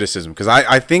everyone's criticism. Because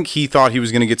I think he thought he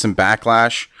was going to get some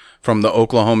backlash from the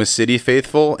Oklahoma City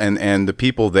faithful and the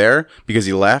people there because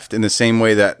he left, in the same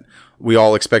way that we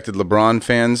all expected LeBron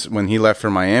fans when he left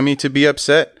for Miami to be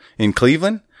upset in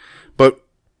Cleveland. But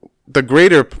the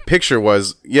greater picture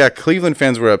was, Cleveland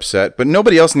fans were upset, but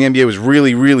nobody else in the NBA was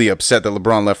really, really upset that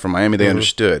LeBron left for Miami. They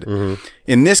understood. Mm-hmm.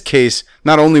 In this case,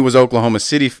 not only was Oklahoma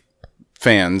City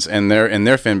fans and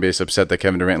their fan base upset that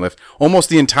Kevin Durant left, almost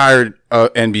the entire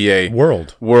NBA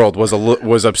world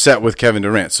was upset with Kevin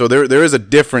Durant. So there is a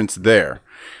difference there.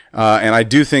 And I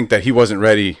do think that he wasn't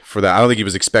ready for that. I don't think he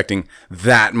was expecting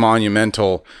that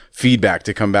monumental feedback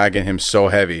to come back at him so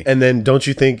heavy. And then don't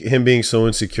you think him being so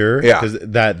insecure? Yeah. Because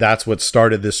that's what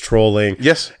started this trolling.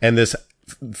 Yes. And this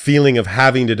feeling of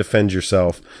having to defend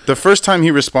yourself. The first time he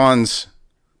responds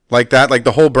like that, like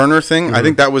the whole burner thing, mm-hmm. I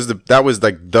think that was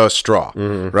like the straw,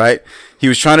 mm-hmm. right? He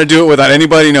was trying to do it without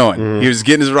anybody knowing. Mm-hmm. He was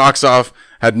getting his rocks off,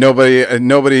 had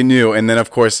nobody knew. And then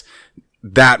of course,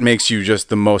 that makes you just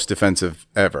the most defensive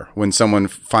ever when someone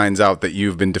finds out that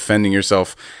you've been defending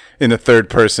yourself in the third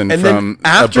person and from then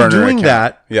after a burner doing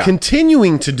account. that,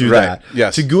 continuing to do right. that,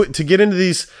 yes. to get into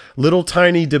these little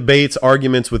tiny debates,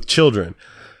 arguments with children.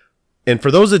 And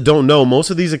for those that don't know, most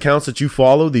of these accounts that you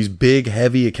follow, these big,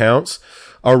 heavy accounts,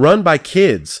 are run by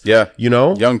kids. Yeah. You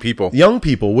know? Young people,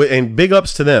 and big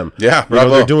ups to them. Yeah. You know,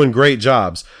 they're doing great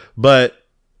jobs. But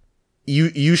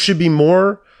you should be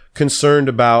more concerned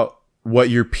about what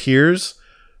your peers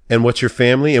and what your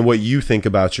family and what you think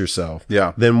about yourself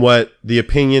than what the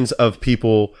opinions of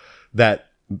people that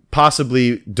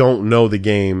possibly don't know the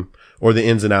game or the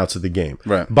ins and outs of the game.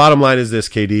 Right. Bottom line is this,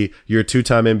 KD, you're a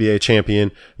 2-time NBA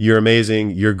champion. You're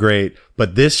amazing. You're great.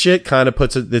 But this shit kind of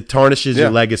it tarnishes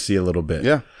your legacy a little bit.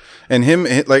 Yeah. And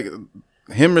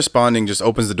him responding just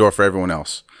opens the door for everyone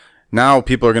else. Now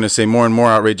people are going to say more and more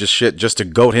outrageous shit just to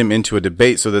goat him into a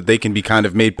debate so that they can be kind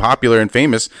of made popular and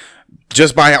famous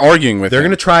just by arguing with him. They're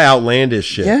going to try outlandish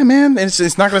shit. Yeah, man. It's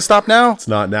not going to stop now. It's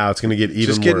not now. It's going to get even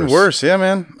just getting worse. Yeah,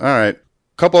 man. All right.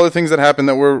 Couple other things that happened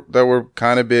that were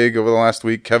kind of big over the last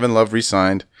week. Kevin Love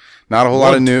re-signed. Not a whole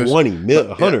lot of news.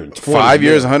 120 5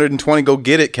 years, 120. Go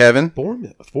get it, Kevin. 4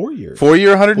 years. 4 year,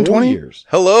 120. 4 years.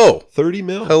 Hello. 30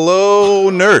 mil. Hello,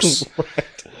 nurse.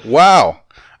 Right. Wow.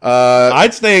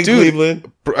 I'd stay in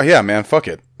Cleveland. Yeah, man. Fuck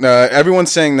it.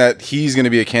 Everyone's saying that he's going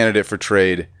to be a candidate for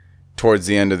trade towards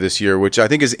the end of this year, which I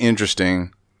think is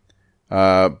interesting.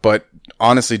 But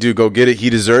honestly, dude, go get it. He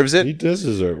deserves it. He does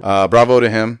deserve it. Bravo to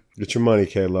him. Get your money,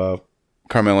 K-Love.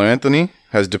 Carmelo Anthony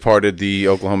has departed the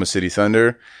Oklahoma City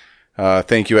Thunder.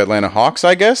 Thank you, Atlanta Hawks,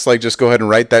 I guess. Like, just go ahead and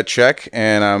write that check,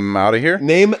 and I'm out of here.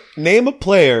 Name a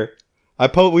player.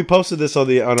 We posted this on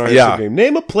our Instagram.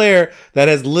 Name a player that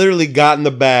has literally gotten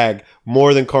the bag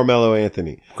more than Carmelo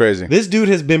Anthony. Crazy. This dude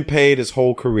has been paid his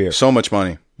whole career. So much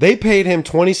money. They paid him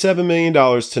 $27 million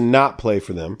to not play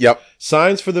for them. Yep. Is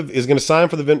going to sign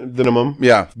for the minimum.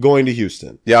 Yeah. Going to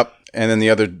Houston. Yep. And then the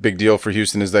other big deal for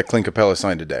Houston is that Clint Capella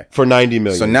signed today for $90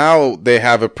 million. So now they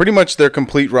have pretty much their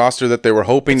complete roster that they were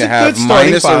hoping to have,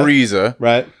 minus Ariza.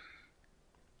 Right.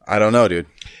 I don't know, dude.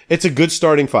 It's a good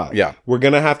starting five. Yeah. We're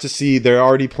going to have to see. They're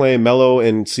already playing. Melo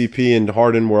and CP and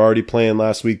Harden were already playing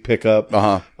last week pickup.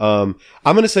 I'm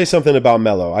going to say something about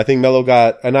Melo. I think Melo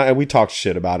we talked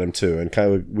shit about him too, and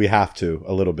kind of we have to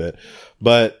a little bit.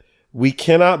 But we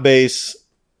cannot base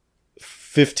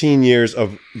 15 years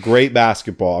of great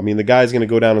basketball. I mean, the guy's going to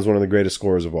go down as one of the greatest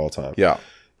scorers of all time. Yeah.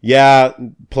 Yeah,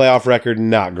 playoff record,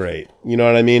 not great. You know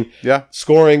what I mean? Yeah.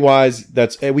 Scoring wise,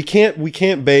 we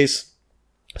can't base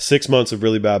 6 months of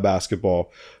really bad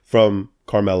basketball from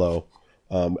Carmelo.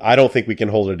 I don't think we can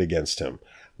hold it against him.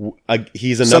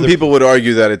 He's another. Some people would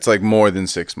argue that it's like more than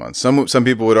 6 months. Some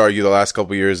people would argue the last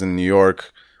couple of years in New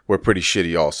York were pretty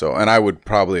shitty also, and I would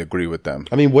probably agree with them.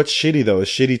 I mean, what's shitty though? Is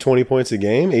shitty 20 points a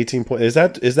game, 18 points?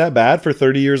 Is that bad for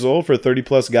 30 years old, for a 30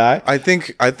 plus guy? I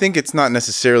think it's not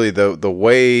necessarily the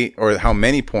way or how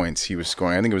many points he was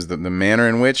scoring. I think it was the manner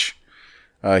in which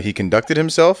he conducted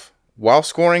himself while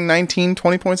scoring 19,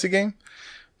 20 points a game.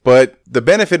 But the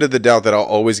benefit of the doubt that I'll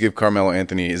always give Carmelo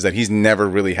Anthony is that he's never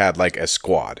really had like a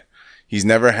squad. He's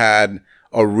never had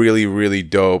a really, really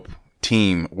dope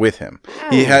team with him.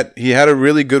 He had a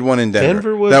really good one in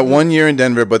Denver. That 1 year in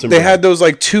Denver, but they had those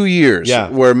like 2 years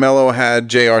where Melo had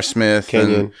J.R. Smith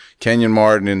and Kenyon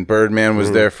Martin and Birdman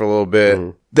was there for a little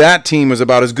bit. That team was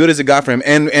about as good as it got for him.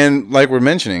 And like we're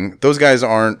mentioning, those guys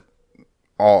aren't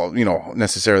all,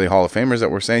 necessarily Hall of Famers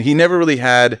that we're saying. He never really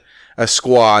had a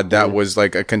squad that was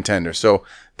like a contender. So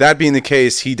that being the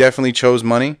case, he definitely chose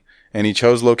money and he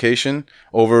chose location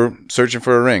over searching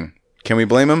for a ring. Can we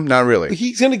blame him? Not really.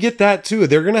 He's going to get that too.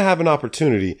 They're going to have an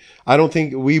opportunity. I don't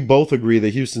think we both agree that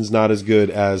Houston's not as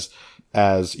good as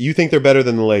you think they're better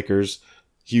than the Lakers.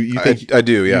 You think I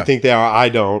do, yeah. You think they are? I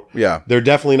don't. Yeah. They're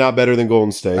definitely not better than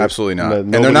Golden State. Absolutely not.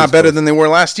 And they're not better than they were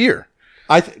last year.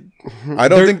 I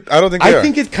don't think I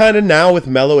think it kind of now with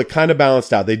Melo, it kind of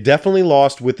balanced out. They definitely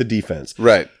lost with the defense.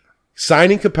 Right.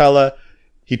 Signing Capella,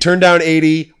 he turned down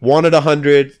 80, wanted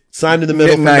 100, signed in the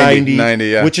middle for 90,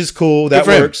 yeah. Which is cool. That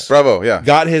works. Bravo, yeah.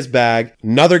 Got his bag.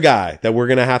 Another guy that we're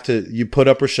going to have to, you put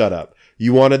up or shut up.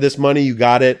 You wanted this money, you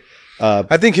got it.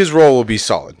 I think his role will be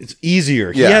solid. It's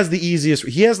easier. Yeah. He has the easiest.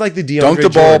 He has like the DeAndre Dunk the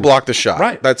ball, Jordan. block the shot.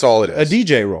 Right. That's all it is. A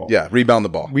DJ role. Yeah. Rebound the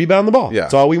ball. Yeah.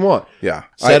 That's all we want. Yeah.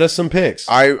 Set us some picks.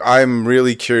 I'm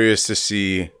really curious to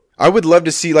see. I would love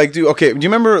to see do you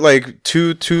remember like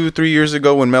 3 years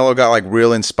ago when Melo got like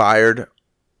real inspired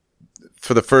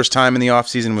for the first time in the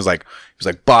offseason, was like, he was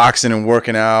like boxing and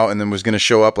working out and then was going to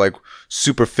show up like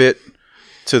super fit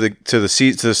to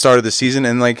the start of the season,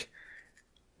 and like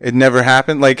it never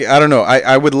happened. Like, I don't know.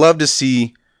 I would love to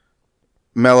see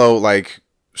Melo like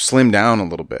slim down a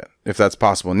little bit if that's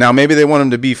possible. Now maybe they want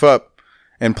him to beef up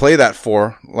and play that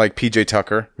 4 like PJ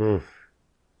Tucker.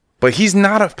 But he's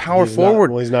not a power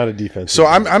forward. He's not a defensive. So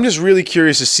I'm just really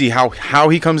curious to see how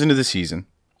he comes into the season.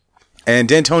 And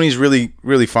D'Antoni's really,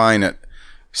 really fine at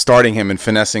starting him and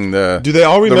finessing the Do they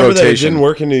all remember that it didn't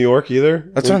work in New York either?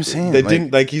 That's what I'm saying. They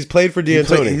didn't, like, he's played for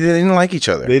D'Antoni. They didn't like each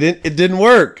other. It didn't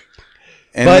work.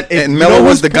 And Melo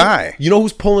was the guy. You know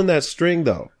who's pulling that string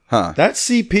though? Huh? That's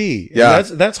CP. Yeah.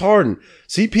 That's Harden.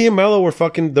 CP and Melo were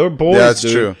they're boys. Yeah, that's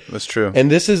dude. true. That's true.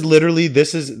 And this is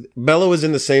Melo is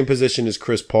in the same position as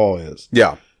Chris Paul is.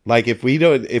 Yeah. Like if we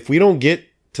don't get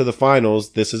to the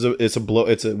finals, it's a blow.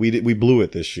 We blew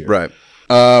it this year. Right.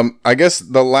 I guess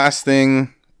the last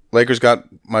thing, Lakers got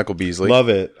Michael Beasley. Love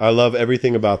it. I love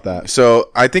everything about that. So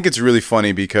I think it's really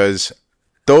funny because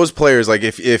those players, like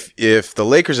if the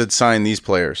Lakers had signed these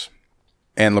players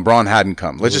and LeBron hadn't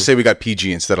come, let's just say we got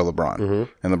PG instead of LeBron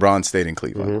and LeBron stayed in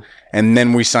Cleveland and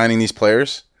then we signing these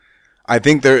players, I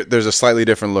think there's a slightly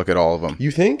different look at all of them.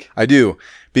 You think? I do.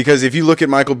 Because if you look at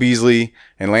Michael Beasley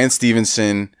and Lance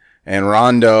Stevenson and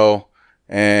Rondo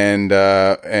and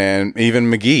even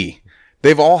McGee,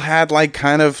 they've all had like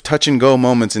kind of touch and go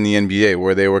moments in the NBA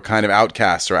where they were kind of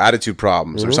outcasts or attitude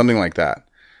problems or something like that.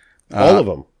 All of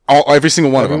them. Every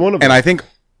single one of them. One of And them. I think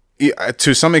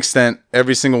to some extent,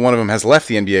 every single one of them has left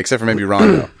the NBA except for maybe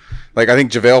Rondo. Like I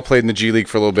think JaVale played in the G League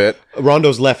for a little bit.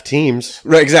 Rondo's left teams.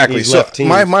 Right, exactly. He's So left teams.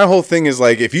 my whole thing is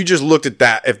like, if you just looked at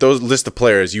that, if those list of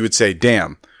players, you would say,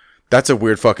 damn, that's a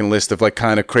weird fucking list of like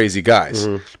kind of crazy guys.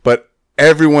 But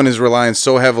everyone is relying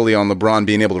so heavily on LeBron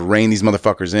being able to rein these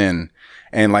motherfuckers in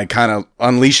and like kind of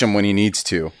unleash him when he needs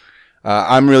to.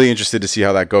 I'm really interested to see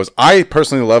how that goes. I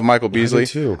personally love Michael Beasley.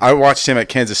 too. I watched him at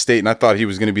Kansas State and I thought he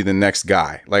was going to be the next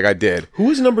guy. Like I did. Who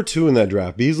was number 2 in that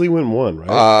draft? Beasley went 1,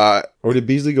 right? Or did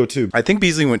Beasley go 2? I think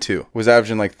Beasley went 2. Was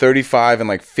averaging like 35 and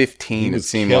like 15. It was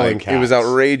seemed killing like it was cats.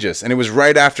 outrageous, and it was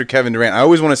right after Kevin Durant. I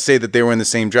always want to say that they were in the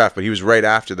same draft, but he was right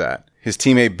after that. His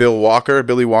teammate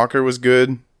Billy Walker was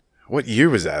good. What year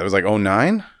was that? It was like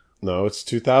 09? No, it's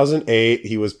 2008.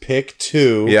 He was pick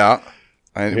 2. Yeah.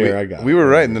 We were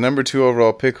right in the number 2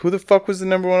 overall pick. Who the fuck was the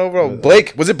number 1 overall?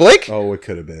 Blake. Was it Blake? Oh, it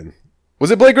could have been.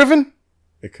 Was it Blake Griffin?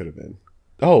 It could have been.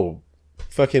 Oh,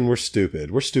 fucking, we're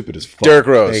stupid. We're stupid as fuck. Derrick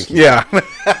Rose. Thank you. Yeah.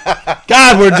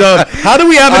 God, we're done. How do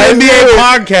we have an NBA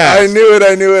podcast? I knew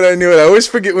it. I always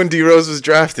forget when D Rose was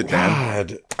drafted, man.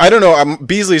 God. I don't know.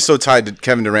 Beasley is so tied to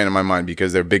Kevin Durant in my mind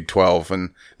because they're Big 12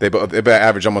 and they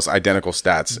average almost identical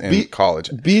stats in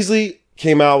college. Beasley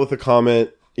came out with a comment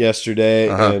yesterday,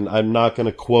 and I'm not going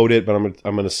to quote it, but I'm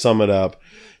going to sum it up,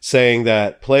 saying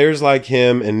that players like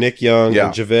him and Nick Young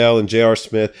and JaVale and J.R.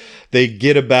 Smith, they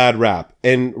get a bad rap,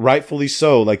 and rightfully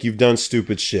so. Like, you've done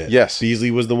stupid shit. Yes.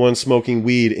 Beasley was the one smoking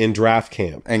weed in draft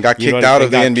camp And got kicked out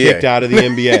of the NBA. Kicked out of the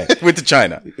NBA. With the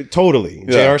China. Totally.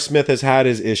 J.R. Smith has had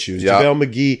his issues. Yeah. JaVale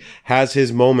McGee has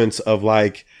his moments of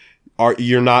like,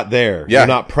 you're not there. Yeah. You're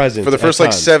not present. For the first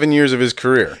like times. 7 years of his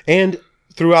career. And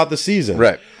throughout the season.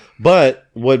 Right. But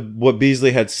what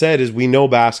Beasley had said is we know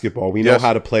basketball. We know Yes.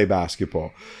 how to play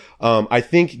basketball. I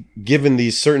think given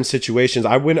these certain situations,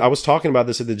 I was talking about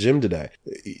this at the gym today.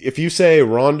 If you say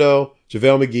Rondo,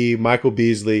 JaVale McGee, Michael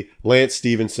Beasley, Lance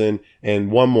Stevenson, and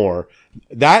one more,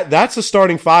 that's a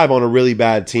starting 5 on a really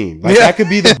bad team. Like that could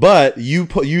be but you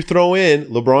throw in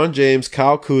LeBron James,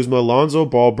 Kyle Kuzma, Lonzo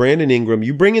Ball, Brandon Ingram,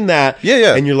 you bring in that,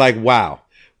 and you're like, wow,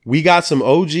 we got some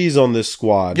OGs on this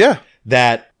squad. Yeah.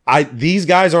 That these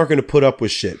guys aren't going to put up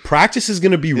with shit. Practice is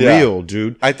going to be real,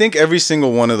 dude. I think every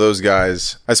single one of those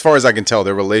guys, as far as I can tell,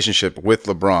 their relationship with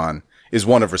LeBron is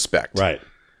one of respect. Right.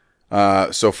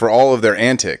 So for all of their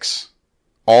antics,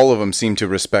 all of them seem to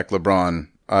respect LeBron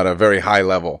at a very high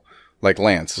level, like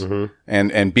Lance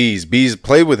and Bees. Bees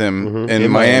played with him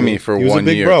in Miami for He was a 1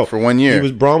 big year. bro. For 1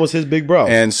 year. Braun was his big bro.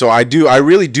 And so I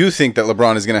really do think that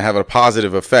LeBron is going to have a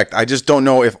positive effect. I just don't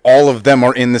know if all of them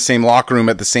are in the same locker room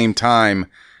at the same time.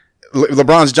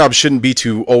 LeBron's job shouldn't be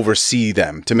to oversee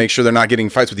them, to make sure they're not getting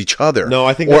fights with each other. No,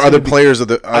 I think or that's other gonna be- players of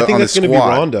the I think on that's the going to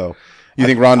squad. be Rondo. You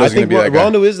think Rondo's going to be that guy?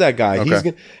 Rondo is that guy. Okay. He's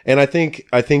gonna, and I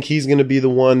think he's going to be the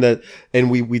one that.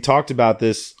 And we talked about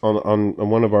this on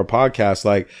one of our podcasts.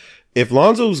 Like, if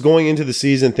Lonzo's going into the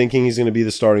season thinking he's going to be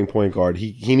the starting point guard,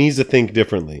 he needs to think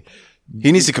differently.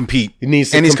 He needs to compete.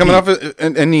 He's coming off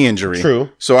a knee injury. True.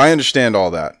 So I understand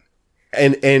all that.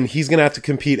 And he's going to have to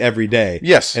compete every day.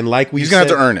 Yes. And like He's gonna have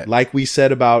to earn it. Like we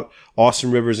said about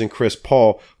Austin Rivers and Chris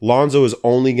Paul, Lonzo is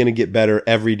only going to get better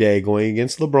every day, going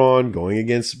against LeBron, going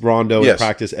against Rondo in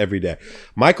practice every day.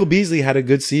 Michael Beasley had a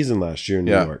good season last year in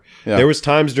New York. Yeah. There was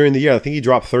times during the year, I think he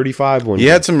dropped 35 one He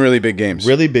year. had some really big games.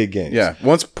 Really big games. Yeah.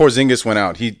 Once Porzingis went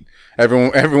out,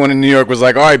 everyone in New York was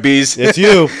like, "All right, Bees, It's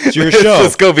you. It's your show.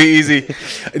 Let's go be easy."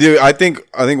 Dude, I think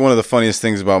one of the funniest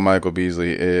things about Michael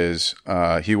Beasley is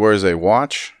he wears a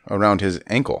watch around his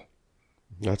ankle.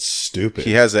 That's stupid.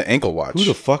 He has an ankle watch. Who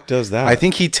the fuck does that? I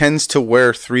think he tends to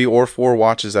wear 3 or 4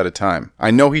 watches at a time.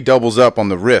 I know he doubles up on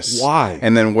the wrists. Why?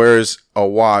 And then wears a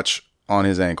watch on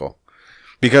his ankle.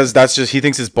 because that's just, he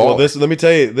thinks it's ball. Well, let me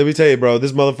tell you, bro.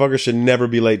 This motherfucker should never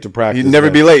be late to practice. He'd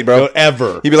never be late, bro. No,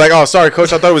 ever. He'd be like, "Oh, sorry,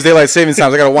 coach. I thought it was daylight savings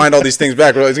time. I got to wind all these things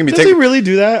back, bro. It's gonna be Does he really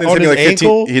do that on his like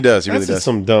ankle? He does. He really That's does.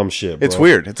 some dumb shit, bro. It's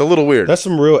weird. It's a little weird. That's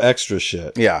some real extra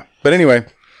shit. Yeah. But anyway,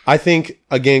 I think,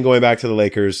 again, going back to the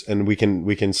Lakers, and we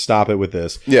can stop it with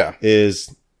this. Yeah.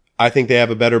 Is I think they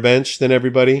have a better bench than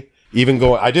everybody.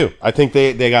 I do. I think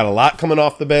they got a lot coming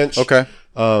off the bench. Okay.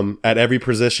 At every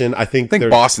position. I think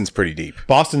Boston's pretty deep.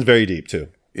 Boston's very deep too.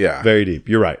 Yeah. Very deep.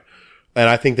 You're right. And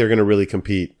I think they're going to really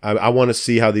compete. I want to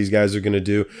see how these guys are going to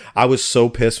do. I was so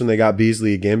pissed when they got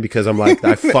Beasley again because I'm like,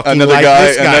 I fucking like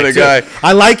this guy. Another too. guy.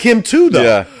 I like him too, though.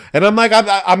 Yeah. And I'm like,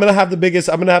 I'm going to have the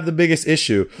biggest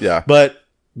issue. Yeah. But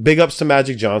big ups to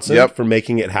Magic Johnson for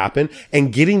making it happen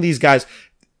and getting these guys.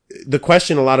 The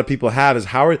question a lot of people have is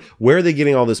where are they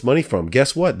getting all this money from?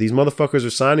 Guess what? These motherfuckers are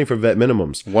signing for vet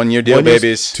minimums. 1 year deal,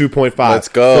 babies. 2.5. Let's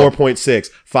go. 4.6.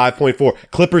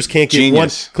 5.4. Clippers can't get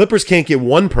Genius. Clippers can't get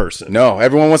one person. No,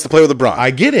 everyone wants to play with LeBron.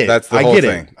 I get it. That's the whole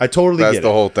thing. I totally get it. That's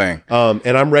the whole thing.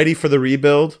 And I'm ready for the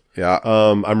rebuild. Yeah.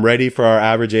 I'm ready for our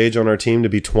average age on our team to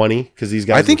be 20 because these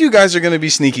guys. I think you guys are going to be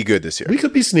sneaky good this year. we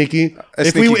could be sneaky.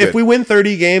 Sneaky If we win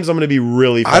 30 games, I'm going to be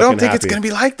really. I don't think happy. it's going to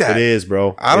be like that. It is,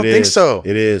 bro. I don't think so.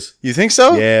 It is. You think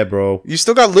so? Yeah, bro. You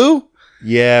still got Lou?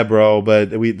 Yeah, bro. But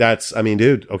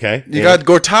dude. Okay. You got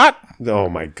Gortat? Oh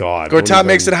my God. Gortat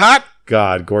makes it hot?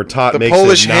 God, Gortat The makes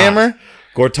Polish it not. hammer?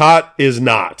 Gortat is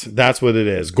not. That's what it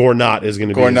is. Gornat is going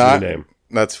to be his new name.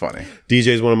 That's funny. DJ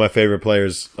is one of my favorite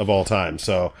players of all time.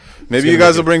 So maybe you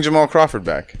guys will bring Jamal Crawford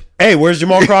back. Hey, where's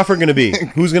Jamal Crawford going to be?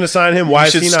 Who's going to sign him? Why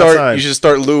is he not signed? You should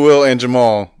start Lou Will and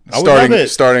Jamal.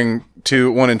 Starting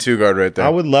 1 and 2 guard right there. I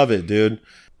would love it, dude.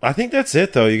 I think that's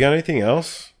it, though. You got anything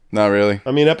else? Not really.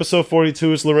 I mean, episode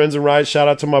 42 is Lorenzen Wright. Shout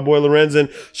out to my boy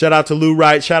Lorenzen. Shout out to Lou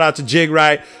Wright. Shout out to Jig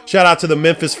Wright. Shout out to the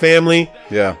Memphis family.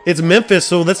 Yeah. It's Memphis,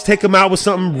 so let's take them out with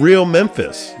something real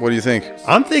Memphis. What do you think?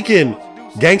 I'm thinking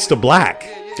Gangsta Black.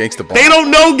 Gangsta Black. They don't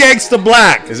know Gangsta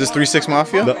Black. Is this 3-6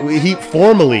 Mafia? He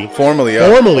formally. Yeah.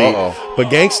 Formally. Uh-oh. But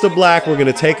Gangsta Black, we're going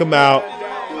to take them out.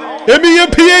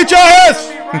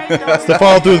 MEMPHIS! It's the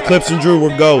Follow Through with Clips and Drew.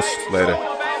 We're Ghost. Later.